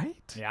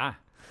 Right? Yeah.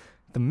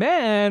 The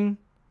man,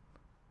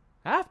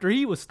 after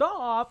he was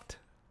stopped,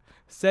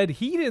 said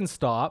he didn't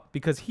stop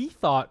because he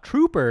thought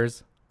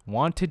troopers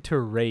wanted to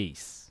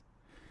race.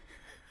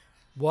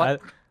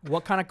 What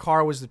kind of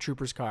car was the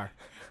trooper's car?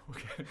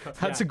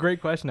 That's a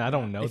great question. I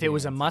don't know. If the it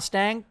was a answer.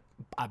 Mustang,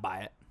 I'd buy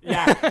it.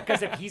 Yeah,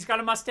 because if he's got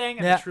a Mustang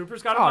and Yeah. the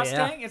trooper's got a Oh,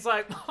 Mustang, it's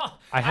like,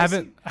 I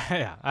haven't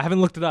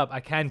looked it up. I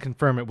can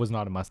confirm it was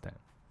not a Mustang.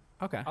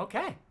 Okay.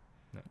 Okay.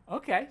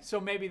 Okay, so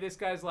maybe this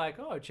guy's like,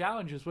 oh, a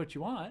challenge is what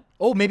you want.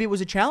 Oh, maybe it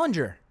was a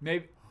Challenger.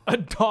 Maybe A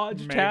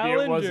Dodge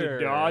Challenger. it was a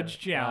Dodge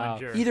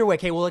Challenger. Either way,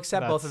 okay, we'll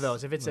accept both of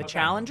That's- those. If it's a okay.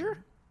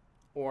 Challenger,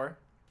 Or,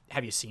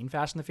 have you seen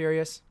Fast and the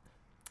Furious?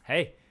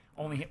 hey,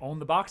 only own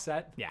the box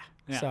set. Yeah.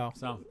 Yeah,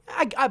 So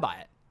I buy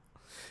it.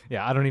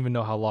 Yeah, I don't even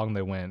know how long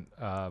they went.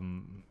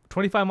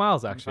 25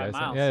 miles, actually. 25 I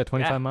said. miles. Yeah,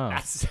 25 miles.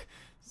 That's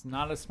it's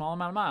not a small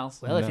amount of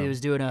miles. Well, if he No. was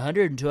doing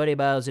 120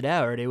 miles an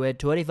hour and he went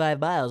 25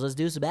 miles, let's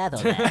do some math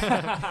on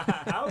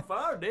that. How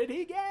far did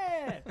he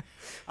get?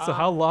 So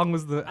how long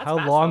was the that's how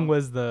fast, long though.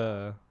 was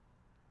the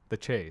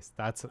chase?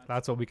 That's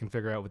what we can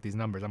figure out with these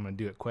numbers. I'm gonna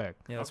do it quick.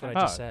 Yeah, that's Okay. what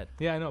I just Oh, said.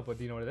 Yeah, I know, but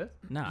do you know what it is?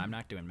 No, I'm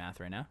not doing math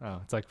right now.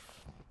 Oh, it's like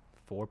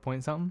 4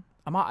 point something.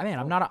 I'm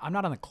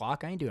not on the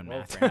clock. I ain't doing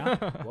math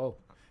right now. Whoa.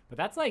 But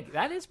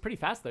that is pretty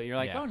fast though. You're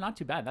like, Yeah. oh, not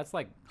too bad. That's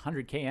like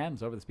 100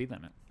 kms over the speed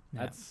limit.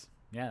 That's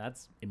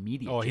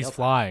immediate. Oh, he's jail time.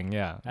 flying.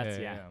 Yeah. That's-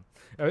 yeah.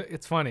 yeah.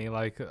 It's funny.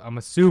 Like I'm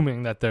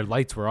assuming that their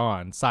lights were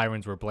on,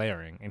 sirens were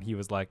blaring, and he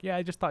was like, "Yeah,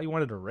 I just thought you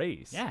wanted to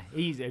race." Yeah,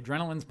 he's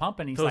adrenaline's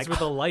pumping. He's Those like, were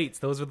the lights.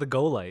 Those were the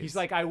go lights. he's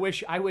like, I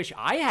wish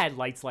I had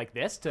lights like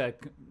this to,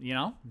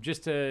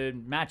 just to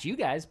match you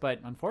guys. But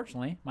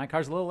unfortunately, my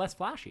car's a little less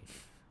flashy.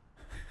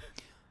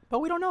 But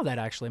we don't know that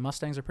actually.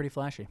 Mustangs are pretty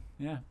flashy.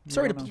 Yeah.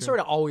 Sorry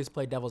to always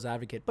play devil's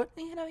advocate, but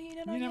you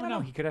never know.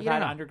 He could have You had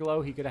don't know.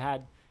 Underglow. He could have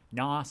had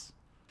NOS.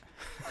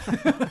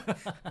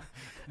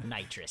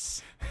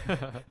 nitrous.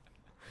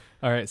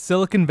 All right,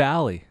 Silicon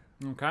Valley.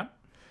 Okay.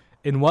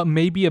 In what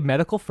may be a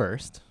medical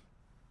first,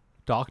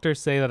 doctors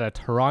say that a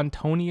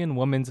Torontonian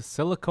woman's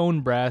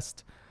silicone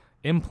breast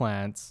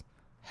implants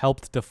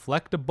helped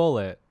deflect a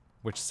bullet,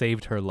 which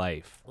saved her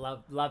life.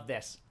 Love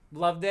this.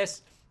 Love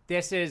this.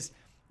 This is,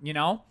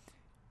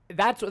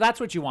 that's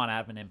what you want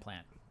out of an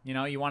implant.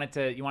 You want it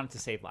to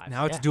save lives.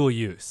 Now it's Yeah. dual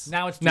use.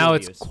 Now it's dual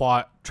use.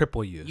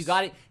 Triple use. You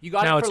got it. You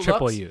Now it for it's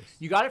triple looks. use.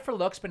 You got it for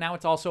looks, but now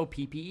it's also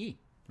PPE,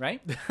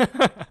 right?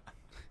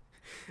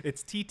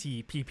 It's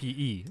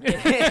TTPPE.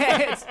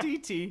 It's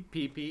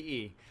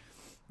TTPPE.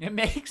 It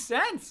makes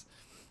sense.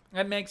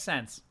 It makes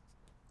sense.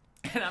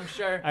 And I'm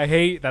sure. I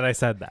hate that I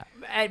said that.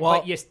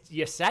 But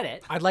you said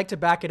it. I'd like to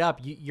back it up.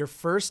 Your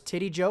first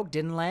titty joke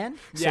didn't land,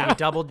 so Yeah. you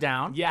doubled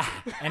down, Yeah.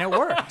 and it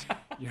worked.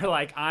 You're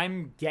like,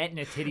 I'm getting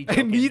a titty joke.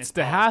 It in needs this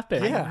to pod.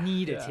 happen. Yeah. I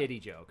need a titty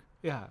joke.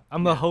 Yeah,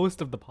 I'm the host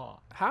of the pod.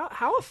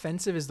 How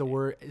offensive is the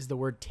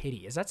word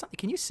titty? Is that something?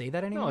 Can you say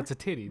that anymore? No, it's a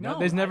titty. No, No,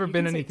 there's never you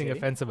been can say anything titty.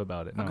 offensive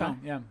about it. No. No,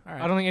 yeah. All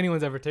right. I don't think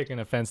anyone's ever taken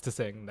offense to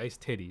saying nice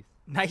titties.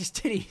 Nice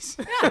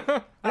titties.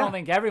 I don't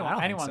think everyone, I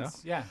don't think anyone's,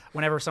 so. yeah.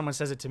 Whenever someone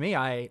says it to me,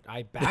 I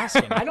bask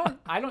in it.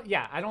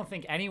 I don't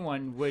think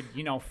anyone would,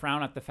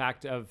 frown at the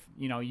fact of,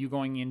 you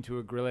going into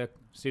a gorilla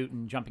suit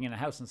and jumping in a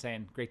house and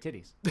saying great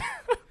titties.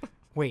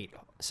 Wait,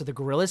 so the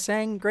gorilla's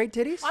saying great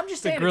titties? I'm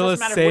just The saying it gorilla's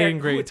doesn't matter saying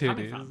who great it's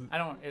coming titties.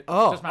 from. It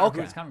Oh, doesn't matter okay.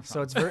 who it's coming from.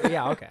 So it's very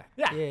okay.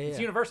 yeah, yeah, it's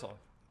yeah. universal.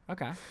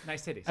 Okay.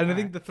 Nice titties. And I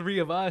think the three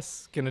of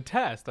us can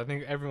attest. I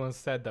think everyone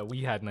said that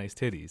we had nice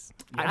titties.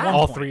 At one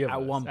All point, three of at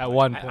us. one At point.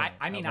 one I, point.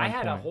 I mean, At I one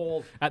had a point.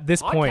 whole At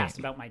this podcast point.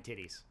 about my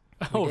titties.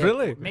 Oh, did.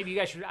 really? Maybe you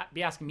guys should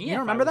be asking me. You if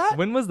don't I remember was- that?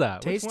 When was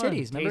that? Taste Which one?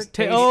 titties. Remember? Taste-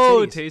 Taste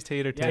Oh, titties. taste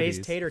tater titties.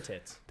 Taste tater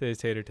tits. Taste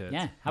tater tits.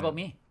 Yeah. How about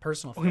me?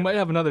 Personal. We might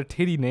have another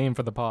titty name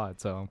for the pod,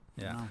 so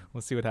Yeah.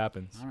 we'll see what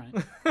happens. All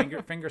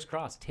right. Fingers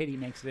crossed. Titty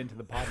makes it into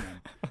the pod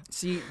name.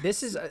 See,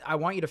 this is. I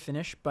want you to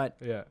finish, but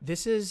Yeah.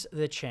 this is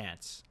the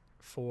chance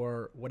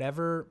for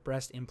whatever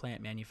breast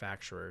implant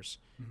manufacturers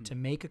to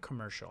make a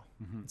commercial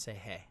and say,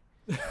 "Hey,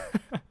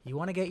 you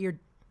want to get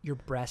your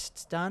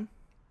breasts done?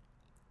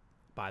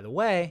 By the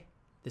way,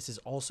 this is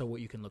also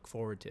what you can look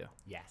forward to.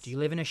 Yes. Do you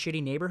live in a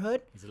shitty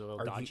neighborhood? Is it a little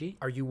Are dodgy?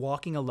 are you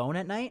walking alone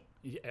at night?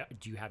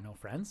 Do you have no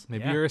friends?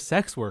 Maybe Yeah. you're a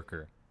sex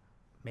worker.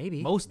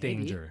 Maybe. Most maybe,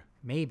 danger.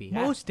 Maybe.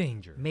 Most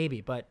danger.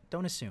 Maybe, but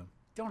don't assume.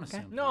 Don't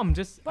assume. No, I'm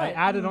just. I But-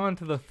 added on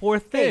to the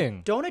fourth Hey,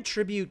 thing. don't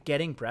attribute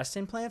getting breast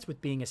implants with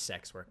being a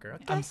sex worker.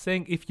 Okay? I'm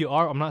saying if you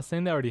are, I'm not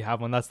saying they already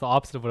have one. That's the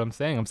opposite of what I'm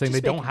saying. I'm saying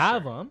Just they don't making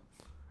have sure. them,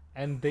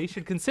 and they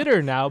should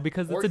consider now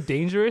because Or- it's a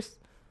dangerous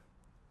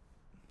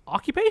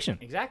occupation.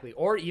 Exactly.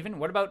 Or even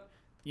what about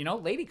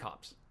lady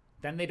cops?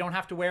 Then they don't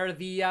have to wear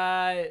the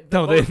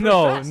No, they bulletproof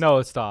vest.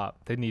 no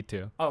stop. They need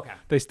to. Okay.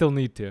 They still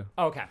need to.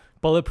 Okay.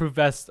 Bulletproof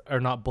vests are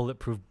not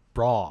bulletproof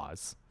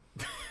bras.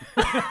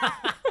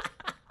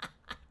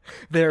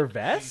 They're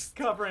vests.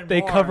 Covering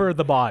They more. cover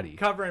the body.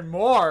 Covering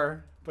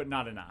more, but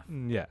not enough.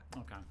 Yeah.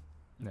 Okay.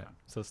 Yeah.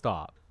 So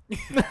stop.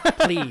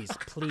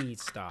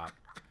 please stop.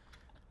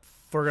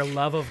 For the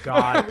love of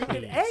God,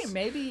 please. Hey,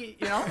 maybe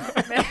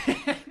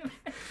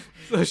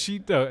So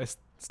she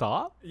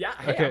stop. yeah.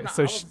 Hey, Okay, I'm not,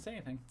 so I sh- wasn't saying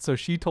anything. So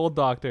she told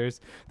doctors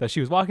that she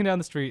was walking down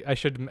the street. I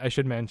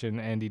should mention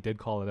Andy did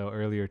call it out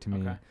earlier to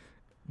me. Okay.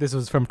 This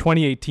was from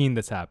 2018.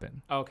 This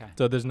happened. Okay.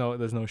 So there's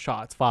no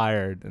shots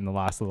fired in the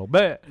last little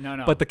bit.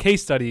 No. But the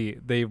case study,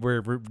 they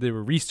were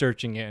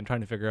researching it and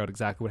trying to figure out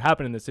exactly what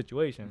happened in this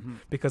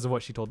situation because of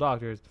what she told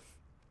doctors.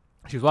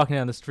 She was walking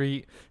down the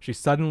street. She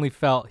suddenly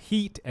felt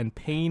heat and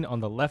pain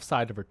on the left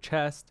side of her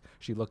chest.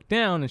 She looked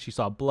down and she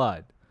saw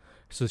blood.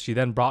 So she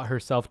then brought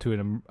herself to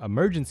an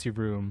emergency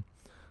room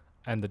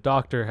and the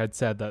doctor had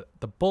said that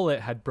the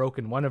bullet had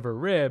broken one of her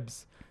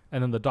ribs,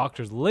 and then the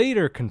doctors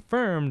later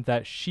confirmed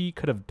that she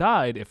could have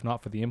died if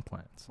not for the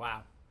implants.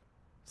 Wow.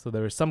 So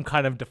there was some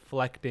kind of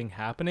deflecting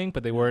happening,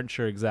 but they weren't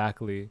sure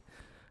exactly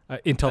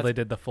until they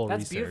did the full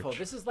That's research. beautiful.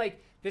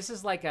 This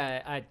is like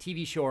a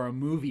TV show or a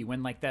movie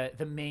when like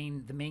the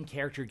main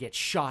character gets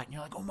shot and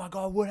you're like, oh my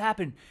god, what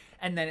happened?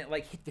 And then it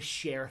like hit the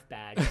sheriff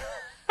badge.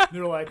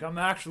 They're like, I'm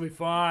actually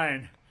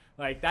fine.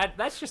 Like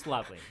that's just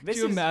lovely. Could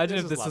you imagine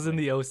if this was in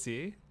the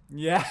OC?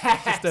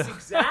 Yes,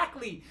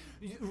 exactly.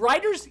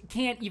 Writers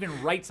can't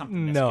even write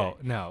something this No,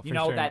 good. no, You for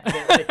know, sure. that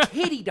the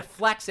titty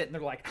deflects it and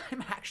they're like,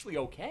 I'm actually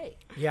okay.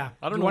 Yeah.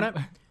 I don't You know.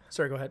 wanna-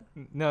 Sorry, go ahead.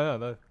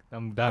 No,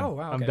 I'm done. Oh,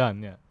 wow, I'm okay.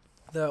 done,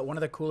 yeah. One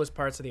of the coolest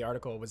parts of the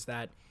article was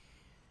that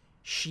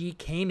she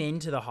came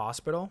into the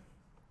hospital,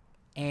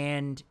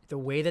 and the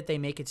way that they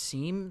make it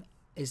seem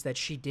is that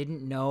she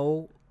didn't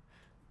know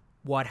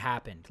what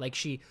happened. Like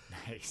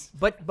Nice.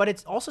 but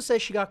it also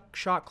says she got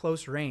shot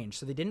close range,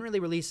 so they didn't really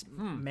release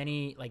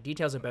many like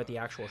details about the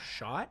actual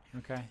shot.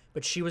 Okay.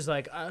 But she was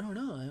like, I don't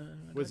know, I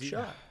got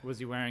shot. Was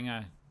he wearing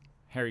a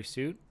hairy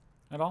suit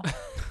at all?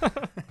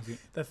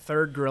 The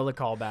third gorilla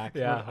callback.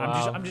 Yeah.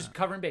 I'm just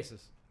covering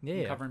bases. Yeah, I'm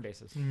yeah. covering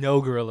bases.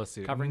 No gorilla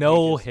suit. Covering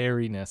No pages.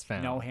 hairiness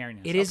found. No hairiness.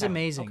 It is Okay.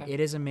 amazing. Okay.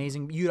 It is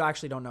amazing. You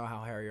actually don't know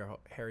how hairy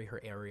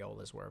her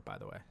areolas were, by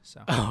the way.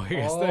 So Oh,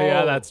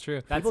 yeah, that's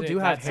true. That's people it. do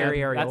have That's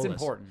hairy it. areolas. That's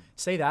important.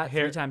 say that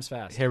Hair- 3 times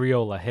fast.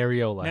 Hariola. No,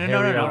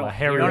 Areola.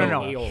 hairy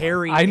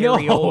I know.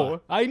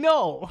 areola. I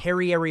know.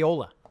 Hairy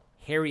areola.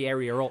 Hairy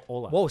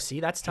areola. Whoa,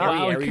 see, that's tough.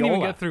 Wow, we couldn't even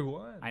areola. get through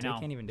one. I know.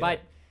 can't even do but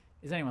it.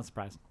 is anyone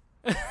surprised?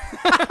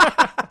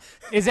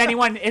 Is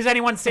anyone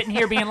sitting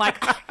here being like,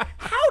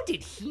 how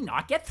did he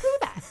not get through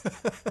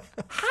that?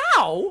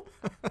 How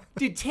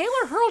did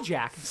Taylor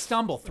Hurljack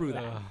stumble through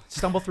that?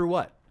 Stumble through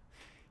what?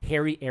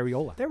 Hairy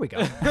areola. There we go.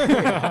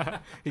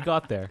 He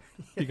got there.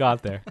 He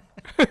got there.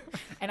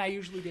 And I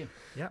usually do.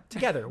 Yeah,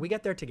 together. We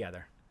get there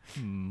together.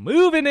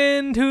 Moving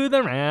into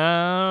the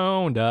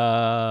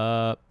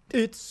roundup.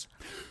 It's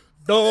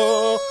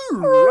the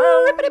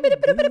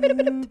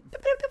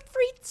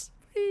Freets.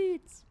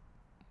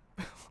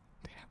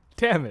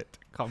 Damn it.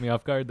 Caught me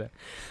off guard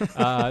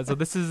there. So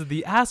this is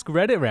the Ask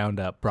Reddit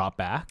roundup brought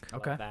back.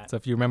 Okay. So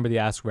if you remember the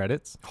Ask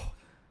Reddits.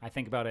 I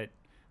think about it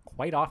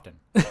quite often.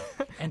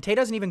 And Tay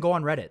doesn't even go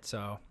on Reddit,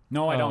 so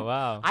No, I don't. Oh,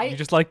 wow. I You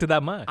just liked it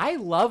that much. I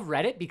love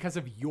Reddit because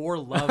of your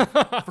love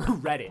for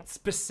Reddit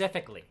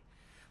specifically.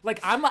 Like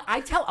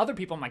I tell other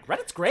people, I'm like,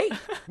 Reddit's great.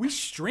 We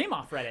stream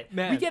off Reddit.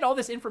 Man. We get all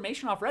this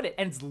information off Reddit,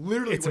 and it's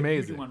literally It's what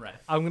amazing. you do on Reddit.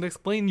 I'm going to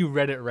explain you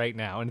Reddit right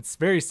now, and it's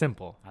very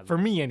simple. For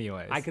me,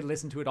 anyways. I could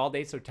listen to it all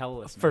day, so tell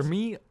the listeners. For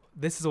me,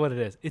 this is what it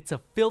is. It's a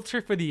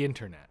filter for the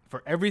internet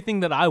for everything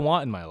that I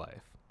want in my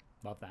life.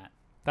 Love that.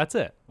 That's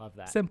it. Love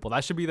that. Simple.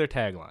 That should be their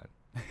tagline.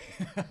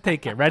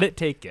 Take it. Reddit,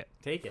 take it.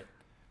 Take it.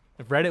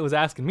 If Reddit was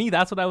asking me,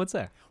 that's what I would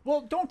say.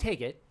 Well, don't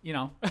take it. You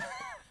know,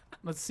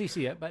 let's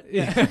CC it. But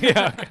Yeah. Okay.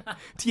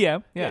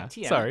 TM. Yeah.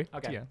 TM. Sorry.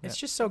 Okay. TM. it's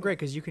just so great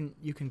because you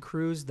can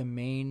cruise the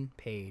main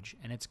page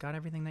and it's got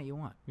everything that you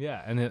want.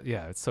 Yeah. And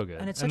it's so good.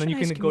 And it's then such a you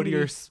nice can go to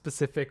your community.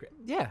 specific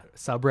Yeah.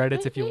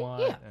 subreddits if you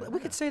want. Yeah, we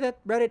could say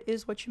that Reddit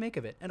is what you make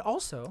of it. And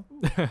also,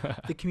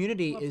 the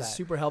community is that.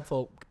 super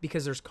helpful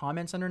because there's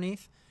comments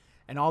underneath,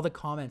 and all the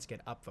comments get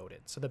upvoted.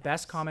 So the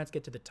best comments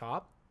get to the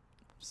top.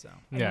 So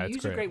and Yeah, you it's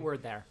use great. a great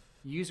word there.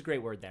 You use a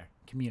great word there.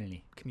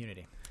 Community.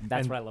 community. And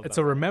that's And what I love.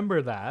 So about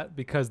remember that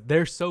because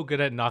they're so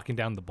good at knocking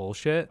down the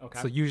bullshit.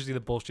 Okay. So usually the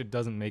bullshit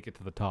doesn't make it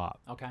to the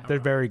top. Okay. They're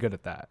very good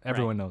at that.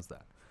 Everyone knows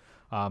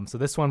that. So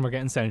this one we're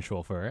getting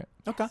sensual for it.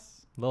 Okay. A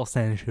little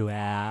sensual.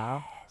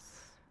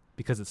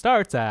 Because it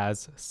starts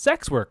as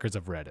sex workers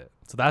of Reddit.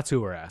 So that's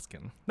who we're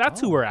asking.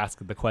 That's who we're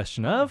asking the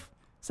question of.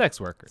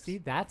 Sex workers. See,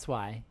 that's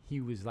why he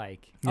was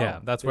like, Yeah,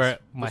 oh, that's this- where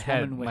my this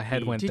head woman would my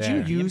head be- went Did there. you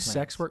use Implants.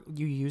 sex work?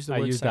 You used the I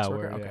word used sex that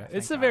worker? word. Okay. Yeah.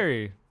 It's thank a God.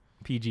 very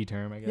PG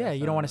term, I guess. Yeah,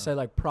 you don't want to say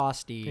like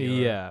prosty.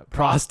 Yeah,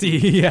 prosty.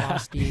 Yeah.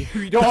 Prosty.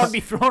 You don't want to be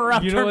throwing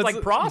around You know terms what's,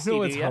 like prosty, you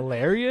know do what's you?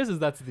 hilarious is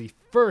that's the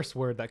first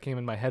word that came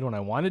in my head when I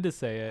wanted to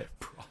say it.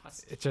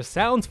 It just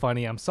sounds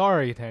funny. I'm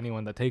sorry to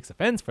anyone that takes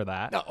offense for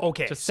that.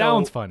 Okay. It just so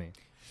sounds funny.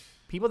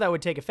 people that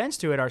would take offense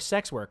to it are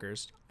sex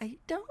workers. I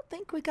don't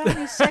think we got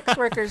any Sex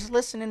workers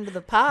listening to the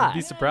pod.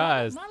 You'd be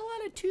surprised. Not a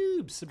lot of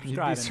tubes You'd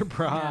subscribing. be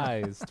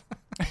surprised.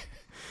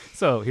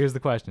 So here's the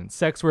question.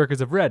 Sex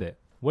workers of Reddit.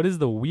 What is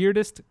the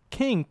weirdest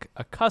kink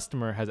a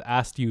customer has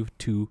asked you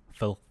to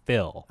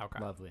fulfill?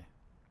 Okay. Lovely.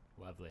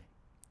 Lovely.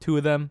 2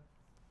 of them.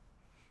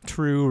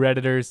 True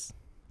Redditors.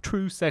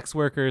 True sex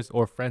workers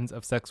or friends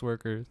of sex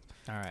workers.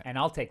 All right. And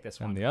I'll take this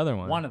one. And the other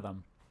one. One of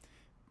them.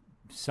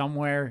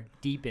 Somewhere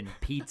deep in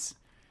Pete's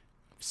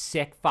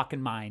sick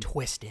fucking mind,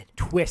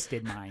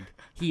 twisted mind,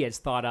 he has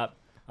thought up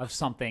of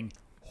something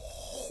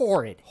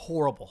horrid,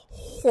 horrible,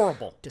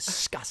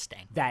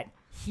 Disgusting. that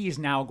he is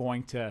now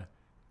going to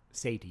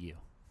say to you.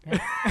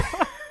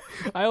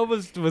 I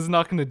almost was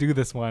not going to do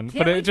this one,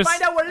 Can't but we it just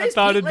find out what it I is,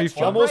 thought Pete? it'd be Let's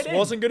fun. jump right in.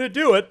 wasn't gonna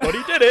do it, but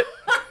he did it.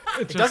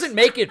 It doesn't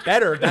make it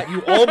better that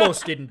you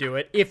almost didn't do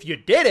it. If you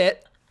did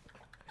it,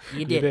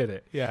 You did it.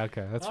 it. Yeah,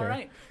 okay, that's All fair.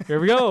 right. Here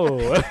we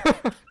go.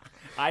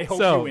 I hope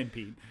So- you win,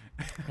 Pete.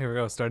 Here we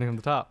go, starting from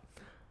the top.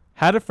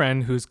 Had a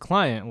friend whose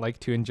client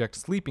liked to inject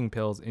sleeping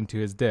pills into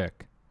his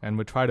dick and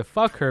would try to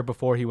fuck her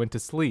before he went to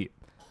sleep.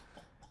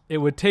 It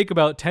would take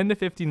about 10 to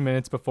 15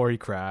 minutes before he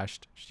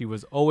crashed. She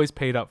was always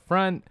paid up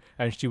front,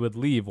 and she would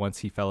leave once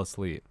he fell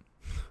asleep.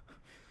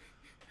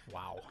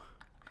 Wow.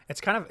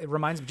 It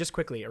reminds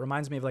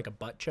me of like a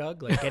butt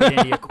chug, like get it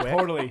into you quick.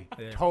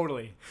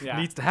 Totally. Yeah.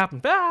 Needs to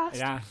happen fast.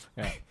 Yeah.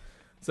 Yeah.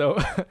 So,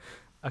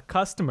 a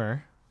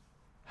customer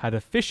had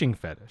a fishing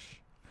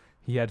fetish.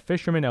 He had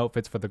fisherman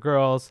outfits for the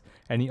girls,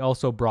 and he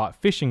also brought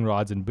fishing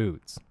rods and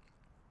boots.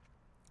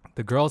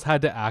 The girls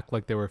had to act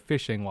like they were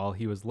fishing while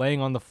he was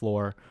laying on the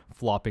floor,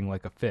 flopping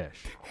like a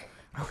fish.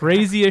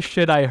 Craziest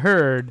shit I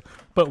heard,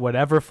 but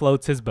whatever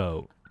floats his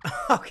boat.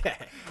 Okay.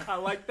 I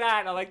like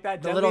that.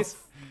 The little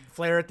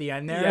flare at the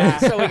end there. Yeah.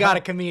 So we got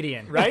a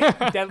comedian. right?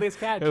 Deadliest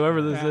catch.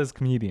 Whoever this is,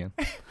 comedian.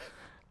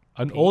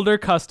 An older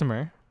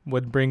customer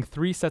would bring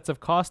 3 sets of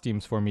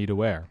costumes for me to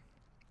wear.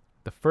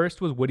 The first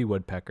was Woody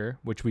Woodpecker,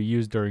 which we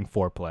used during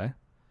foreplay.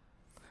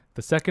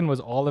 The second was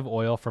olive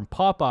oil from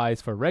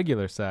Popeyes for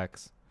regular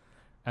sex.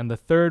 And the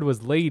third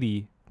was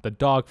Lady, the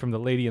dog from the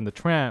Lady and the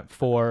Tramp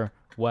for,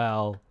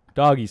 well,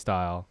 doggy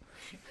style.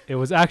 It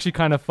was actually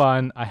kind of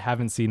fun. I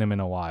haven't seen him in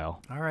a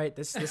while. All right.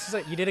 This is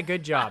you did a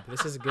good job.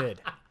 This is good.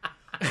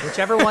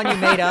 Whichever one you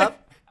made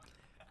up,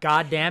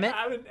 God damn it.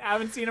 I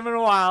haven't seen him in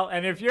a while,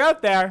 and if you're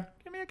out there,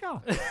 give me a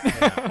call.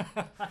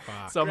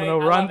 So I'm Great, going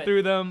to I run love it.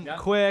 through them Yeah,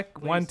 quick.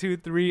 please. 1, 2,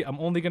 3. I'm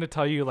only going to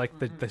tell you like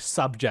the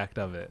subject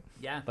of it.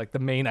 Yeah. Like the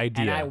main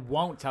idea. And I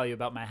won't tell you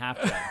about my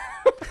half day.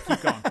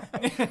 Keep going.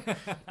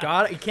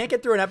 God, you can't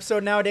get through an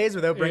episode nowadays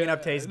without bringing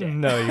up Tay's dick.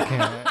 No, you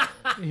can't.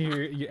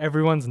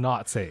 Everyone's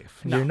not safe.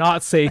 You're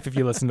not safe if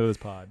you listen to this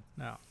pod.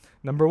 No.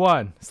 Number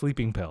 1,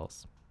 sleeping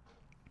pills.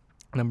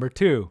 Number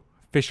 2,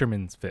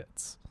 fisherman's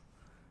fits.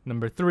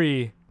 Number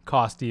 3,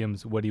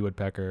 costumes, Woody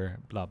Woodpecker,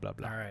 blah, blah,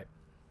 blah. All right.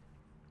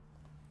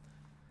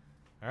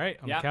 All right,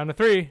 on Yep. the count of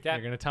 3, Yep. you're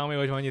going to tell me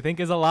which one you think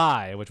is a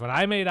lie, which one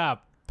I made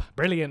up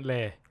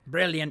brilliantly.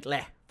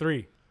 Brilliantly.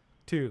 3,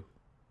 2,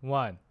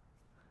 1.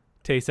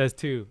 Tay says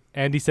 2.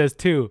 Andy says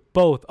 2.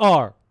 Both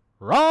are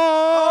wrong.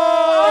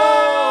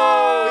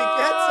 Oh, he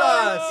gets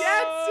us.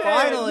 Gets it.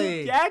 Finally.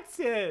 He gets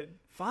it.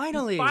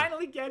 Finally.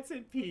 Finally gets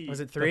it, Pete. Was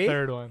it The 3?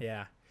 third one.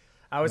 Yeah.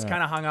 I was Yeah.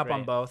 kind of hung up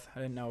on Great. both. I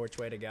didn't know which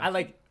way to go. I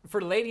like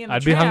for Lady and the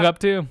I'd be hung Tramp, up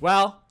too.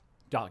 Well,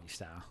 doggy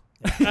style.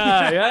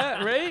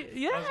 Yeah, right?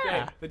 Yeah. That's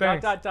great. The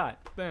Thanks. dot.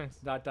 Thanks.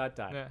 Dot.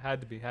 Yeah, had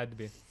to be. Had to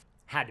be.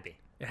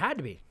 It had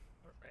to be.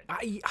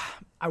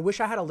 I wish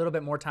I had a little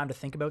bit more time to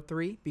think about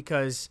 3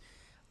 because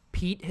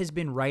Pete has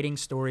been writing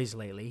stories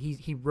lately.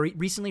 He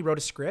recently wrote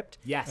a script.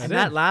 Yes. And did.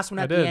 that last one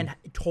I at the did. end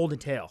told a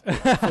tale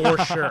for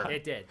sure.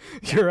 It did.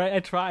 You're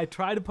right. I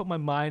try to put my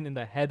mind in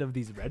the head of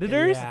these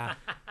Redditors, Yeah.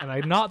 and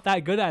I'm not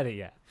that good at it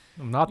yet.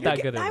 I'm not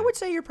that good at I it. would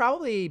say you're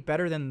probably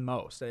better than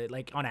most,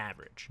 like on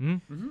average.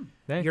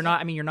 Thanks. You're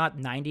not. I mean, you're not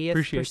 90th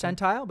Appreciate that.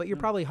 percentile, but you're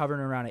probably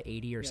hovering around at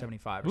 80 or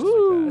 75 or Woo.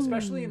 something like that.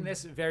 Especially in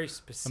this very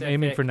specific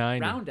aiming for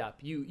 90. roundup.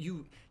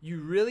 You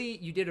really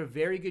did a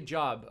very good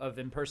job of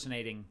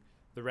impersonating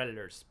the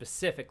Redditors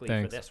specifically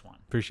Thanks. for this one.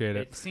 Appreciate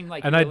it. It seemed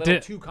like And you were I a little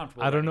did. too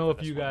comfortable. I don't writing know for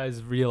if you this one.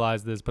 guys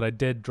realize this, but I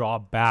did draw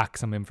back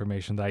some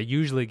information that I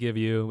usually give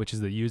you, which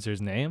is the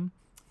user's name.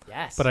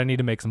 Yes. But I need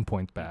to make some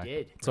points back.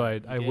 did. So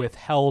You I did.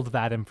 withheld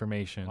that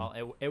information. Well,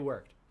 it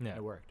worked. Yeah.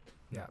 It worked.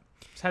 Yeah.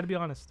 Just had to be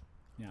honest.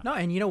 No,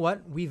 and you know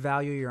what? We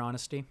value your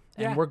honesty,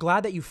 and Yeah. we're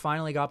glad that you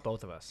finally got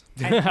both of us.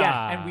 And,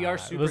 yeah, and we are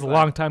super It was a glad.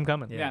 long time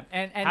coming. Yeah,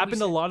 and Happened we a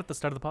said- lot at the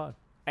start of the pod.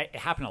 It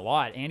happened a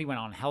lot. Andy went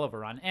on a hell of a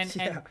run, and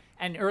Yeah.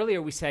 and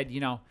earlier we said,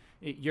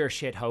 you're a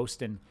shit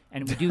host, and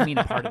we do mean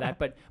a part of that,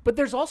 but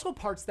there's also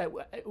parts that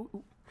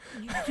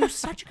you do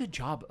such a good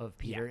job of,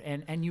 Peter,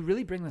 and you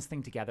really bring this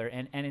thing together,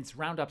 and it's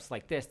roundups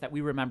like this that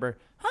we remember.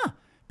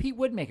 Pete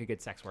would make a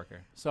good sex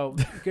worker. So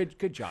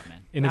good job,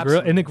 man. In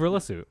Absolutely. a gorilla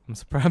suit. I'm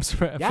surprised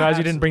you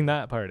absolutely. didn't bring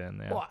that part in.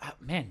 Yeah. Well,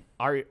 man,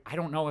 I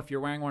don't know if you're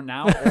wearing one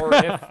now or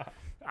if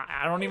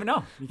I don't even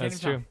know. You can't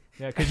That's even true.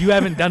 Yeah, because you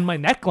haven't done my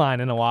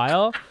neckline in a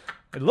while.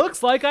 It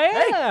looks like I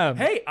am.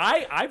 Hey,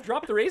 I've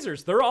dropped the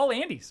razors. They're all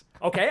Andy's.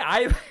 Okay,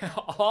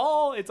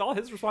 it's all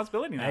his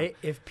responsibility now.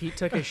 If Pete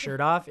took his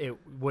shirt off, it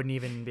wouldn't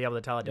even be able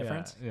to tell a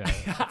difference. Yeah,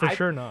 for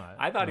sure not.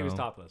 I thought he was No.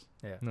 topless.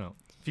 No.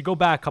 If you go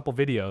back a couple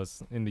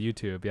videos in the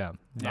YouTube, Yeah.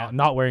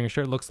 not wearing a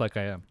shirt looks like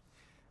I am.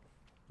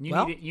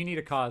 Well- You need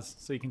a cause,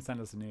 so you can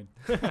send us a nude.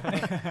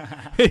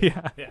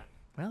 Yeah.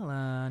 Well,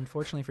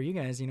 unfortunately for you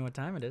guys, you know what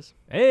time it is.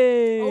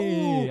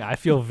 Hey, I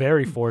feel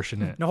very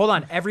fortunate. No, hold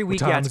on. Every week,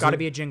 time it's is got to it?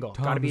 be a jingle.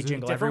 Time Got to be a is it?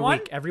 jingle Different every one?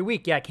 week. Every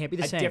week, yeah, it can't be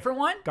the A same. different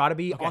one? Got to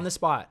be on the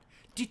spot.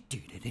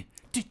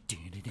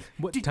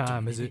 What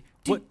time is it?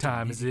 What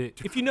time is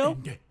it? If you know,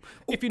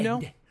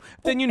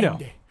 then you know.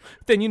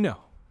 Then you know.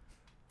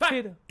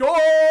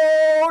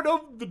 Dawn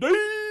of the day.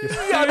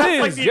 Yes,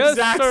 it is.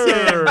 Yes,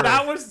 sir.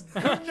 That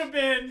couldn't have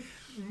been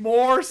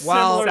more Wow.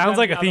 similar. Sounds than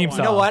like the a other theme one.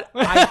 You know what?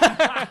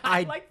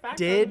 I Like facts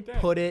did of the day.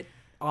 put it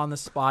on the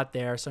spot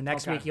there. So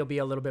next Okay. week you'll be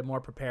a little bit more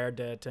prepared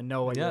to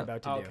know what you're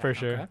about to do. Okay. For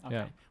sure. Okay.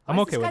 Yeah. Why I'm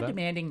is okay this with guy that.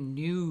 demanding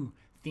new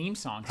theme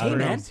songs? Hey, for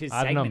man. his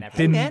I don't know. segment every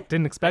Didn't, man.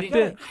 didn't expect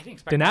didn't- it. I didn't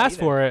expect Didn't that ask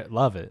either. for it.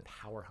 Love it.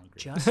 Power hungry.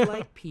 Just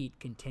like Pete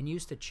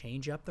continues to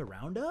change up the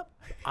roundup,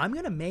 I'm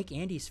going to make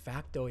Andy's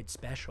factoid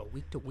special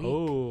week to week.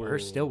 We're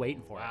still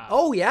waiting for it.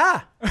 Oh,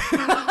 yeah.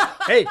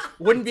 Hey,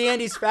 wouldn't be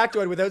Andy's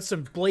factoid without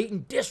some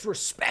blatant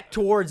disrespect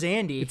towards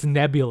Andy. It's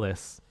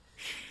nebulous.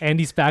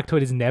 Andy's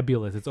factoid is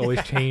nebulous. It's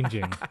always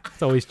changing.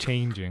 It's always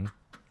changing.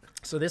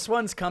 So this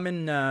one's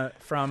coming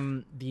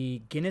from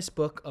the Guinness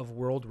Book of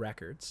World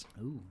Records.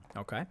 Ooh.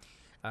 Okay.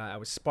 I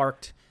was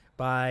sparked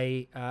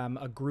by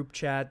a group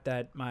chat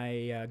that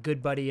my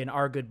good buddy and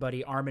our good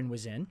buddy Armin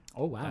was in.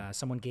 Oh, wow.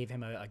 Someone gave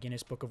him a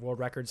Guinness Book of World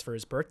Records for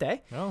his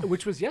birthday,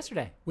 Which was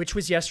yesterday. which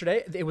was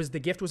yesterday. The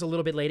gift was a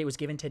little bit late. It was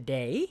given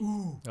today.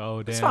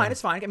 Oh, damn. It's fine.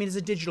 It's fine. I mean, it's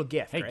a digital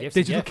gift, Hey, right? gifts.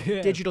 Digital Yeah.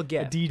 gift. Digital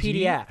gift. A DG.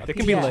 PDF. That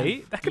can be PDF.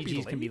 late. That could be DGs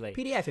late. can be late.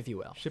 PDF, if you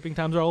will. Shipping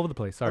times are all over the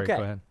place. Sorry, Okay.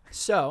 go ahead.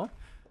 So,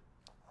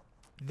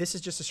 this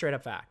is just a straight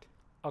up fact.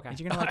 Okay.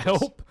 You're gonna like I this.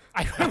 hope.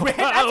 That's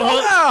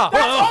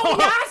Oh, all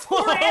we ask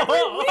for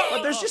every week.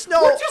 but there's just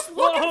no. We're just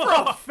looking for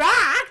a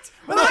fact.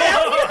 We're not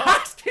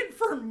asking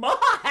for much.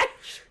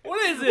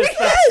 What is this?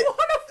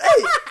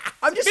 Hey,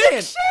 I'm just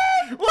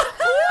saying. What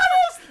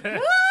is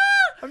this?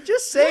 I'm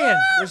just saying.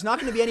 There's not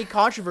going to be any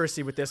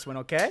controversy with this one,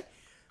 okay?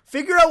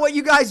 Figure out what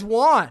you guys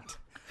want.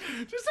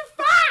 Just a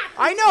fact.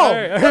 I know, All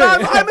right, but all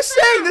right. I'm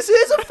saying this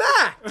is a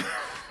fact.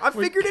 I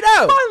figured it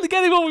out. Finally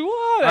getting what we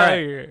want. All out right.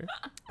 here.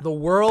 The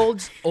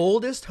world's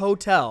oldest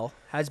hotel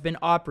has been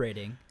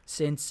operating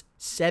since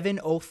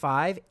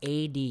 705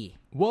 AD.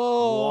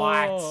 Whoa.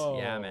 What?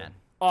 Yeah, man.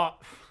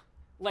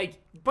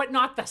 But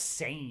not the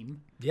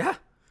same. Yeah.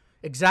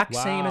 Exact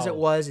same as it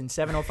Wow. was in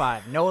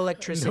 705. No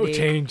electricity. No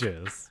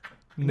changes.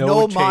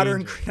 No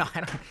modern. changes. No, I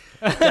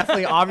don't-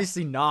 definitely,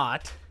 obviously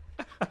not.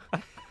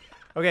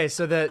 Okay,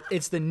 so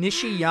it's the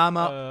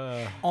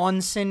Nishiyama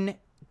Onsen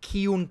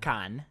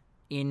Kyunkan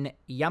in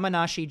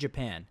Yamanashi,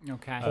 Japan.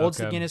 Okay. Holds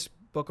the Okay. Guinness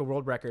Book of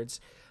World Records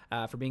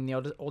for being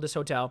the oldest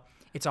hotel.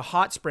 It's a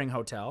hot spring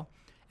hotel,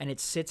 and it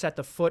sits at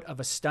the foot of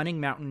a stunning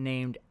mountain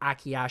named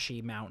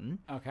Akiashi Mountain.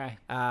 Okay.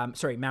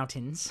 Sorry,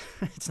 mountains.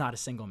 It's not a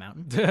single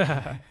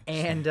mountain.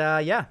 And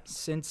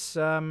since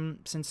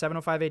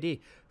 705 AD,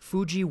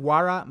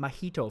 Fujiwara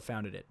Mahito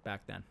founded it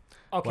back then.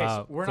 Okay.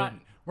 Wow. So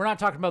we're not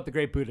talking about the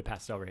Great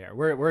Budapest over here.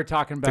 We're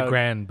talking about The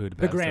Grand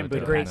Budapest. The Grand Hotel.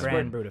 Budapest. Great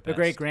Grand We're- Budapest. The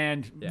Great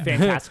Grand Yeah.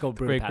 Fantastical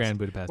Great Budapest. Grand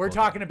Budapest We're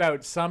Hotel. talking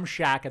about some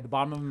shack at the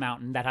bottom of a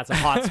mountain that has a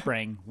hot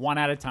spring, one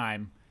at a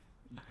time.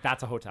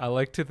 That's a hotel. I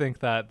like to think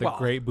that the Well-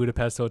 Great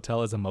Budapest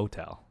Hotel is a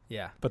motel,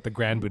 Yeah. but the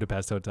Grand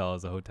Budapest Hotel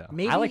is a hotel.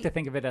 Maybe, I like to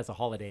think of it as a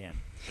Holiday Inn.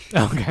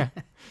 Okay.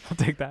 I'll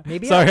take that.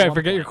 Maybe Sorry, at I one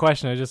forget your point-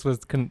 question. I just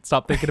couldn't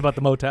stop thinking about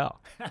the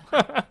motel.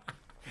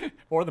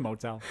 Or the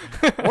motel.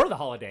 Or the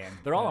Holiday Inn.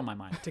 They're all on my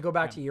mind. to go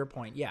back to your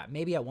point, yeah,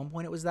 maybe at one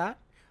point it was that,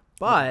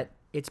 but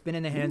it's been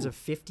in the hands of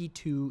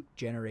 52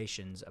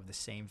 generations of the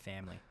same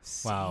family.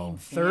 Wow.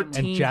 1300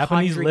 And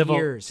Japanese live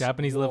years.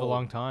 Japanese live a Whoa.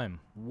 long time.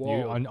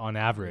 Whoa. On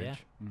average.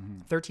 Yeah.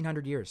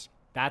 1300 years.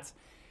 That's,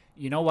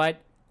 you know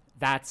what?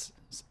 That's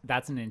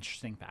an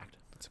interesting fact.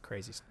 It's a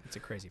crazy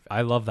fact.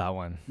 I love that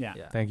one. Yeah.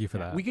 Yeah. Thank you for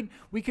that. We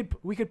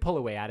could pull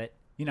away at it.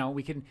 You know,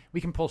 we can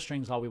pull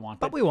strings all we want.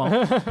 But we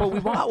won't. But we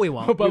won't. But we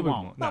won't. But we we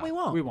won't. won't. But No. we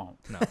won't. We won't.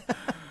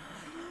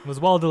 It was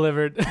well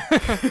delivered.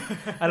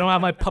 I don't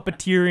have my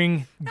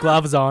puppeteering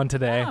gloves on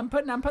today. Yeah, I'm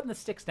putting the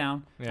sticks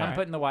down. Yeah. I'm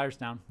putting the wires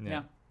down.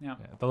 Yeah. Yeah.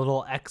 Yeah, the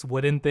little X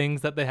wooden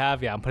things that they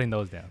have. Yeah, I'm putting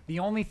those down. The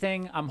only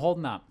thing I'm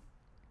holding up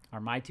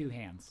are my two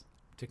hands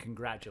to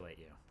congratulate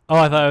you. Oh,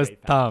 I thought it was Great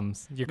fact.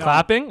 thumbs. You're No,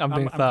 clapping? I'm I'm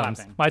doing thumbs.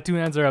 clapping. My two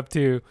hands are up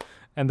too,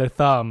 and they're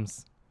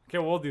thumbs. Okay,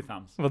 we'll do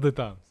thumbs. We'll do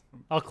thumbs.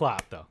 I'll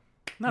clap though.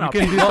 No, You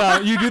can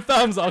do you do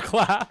thumbs. I'll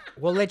clap.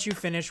 We'll let you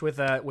finish with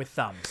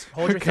thumbs.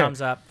 Hold your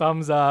thumbs up.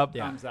 Thumbs up.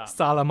 Yeah. Thumbs up.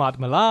 Salamat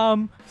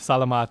malam.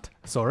 Salamat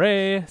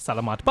sore.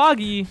 Salamat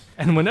pagi.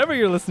 And whenever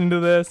you're listening to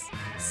this,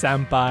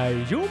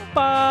 Senpai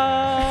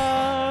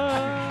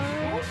Jumpa.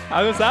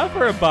 How was that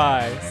for a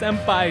bye?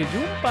 Senpai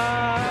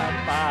Jumpa.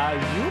 Senpai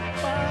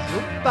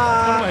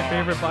Jumpa. One of my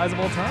favorite buys of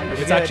all time.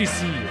 pretty It's good. actually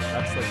see you.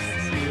 That's like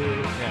see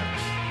you.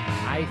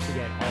 Yeah. I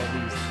forget all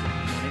these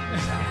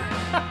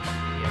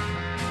nicknames.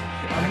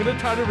 I'm gonna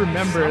try to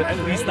remember at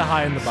least the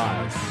high and the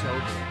buys. So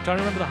good. Trying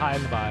to remember the high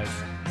and the buys.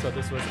 So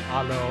this was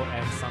Alo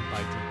and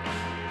Senpai Jumpa.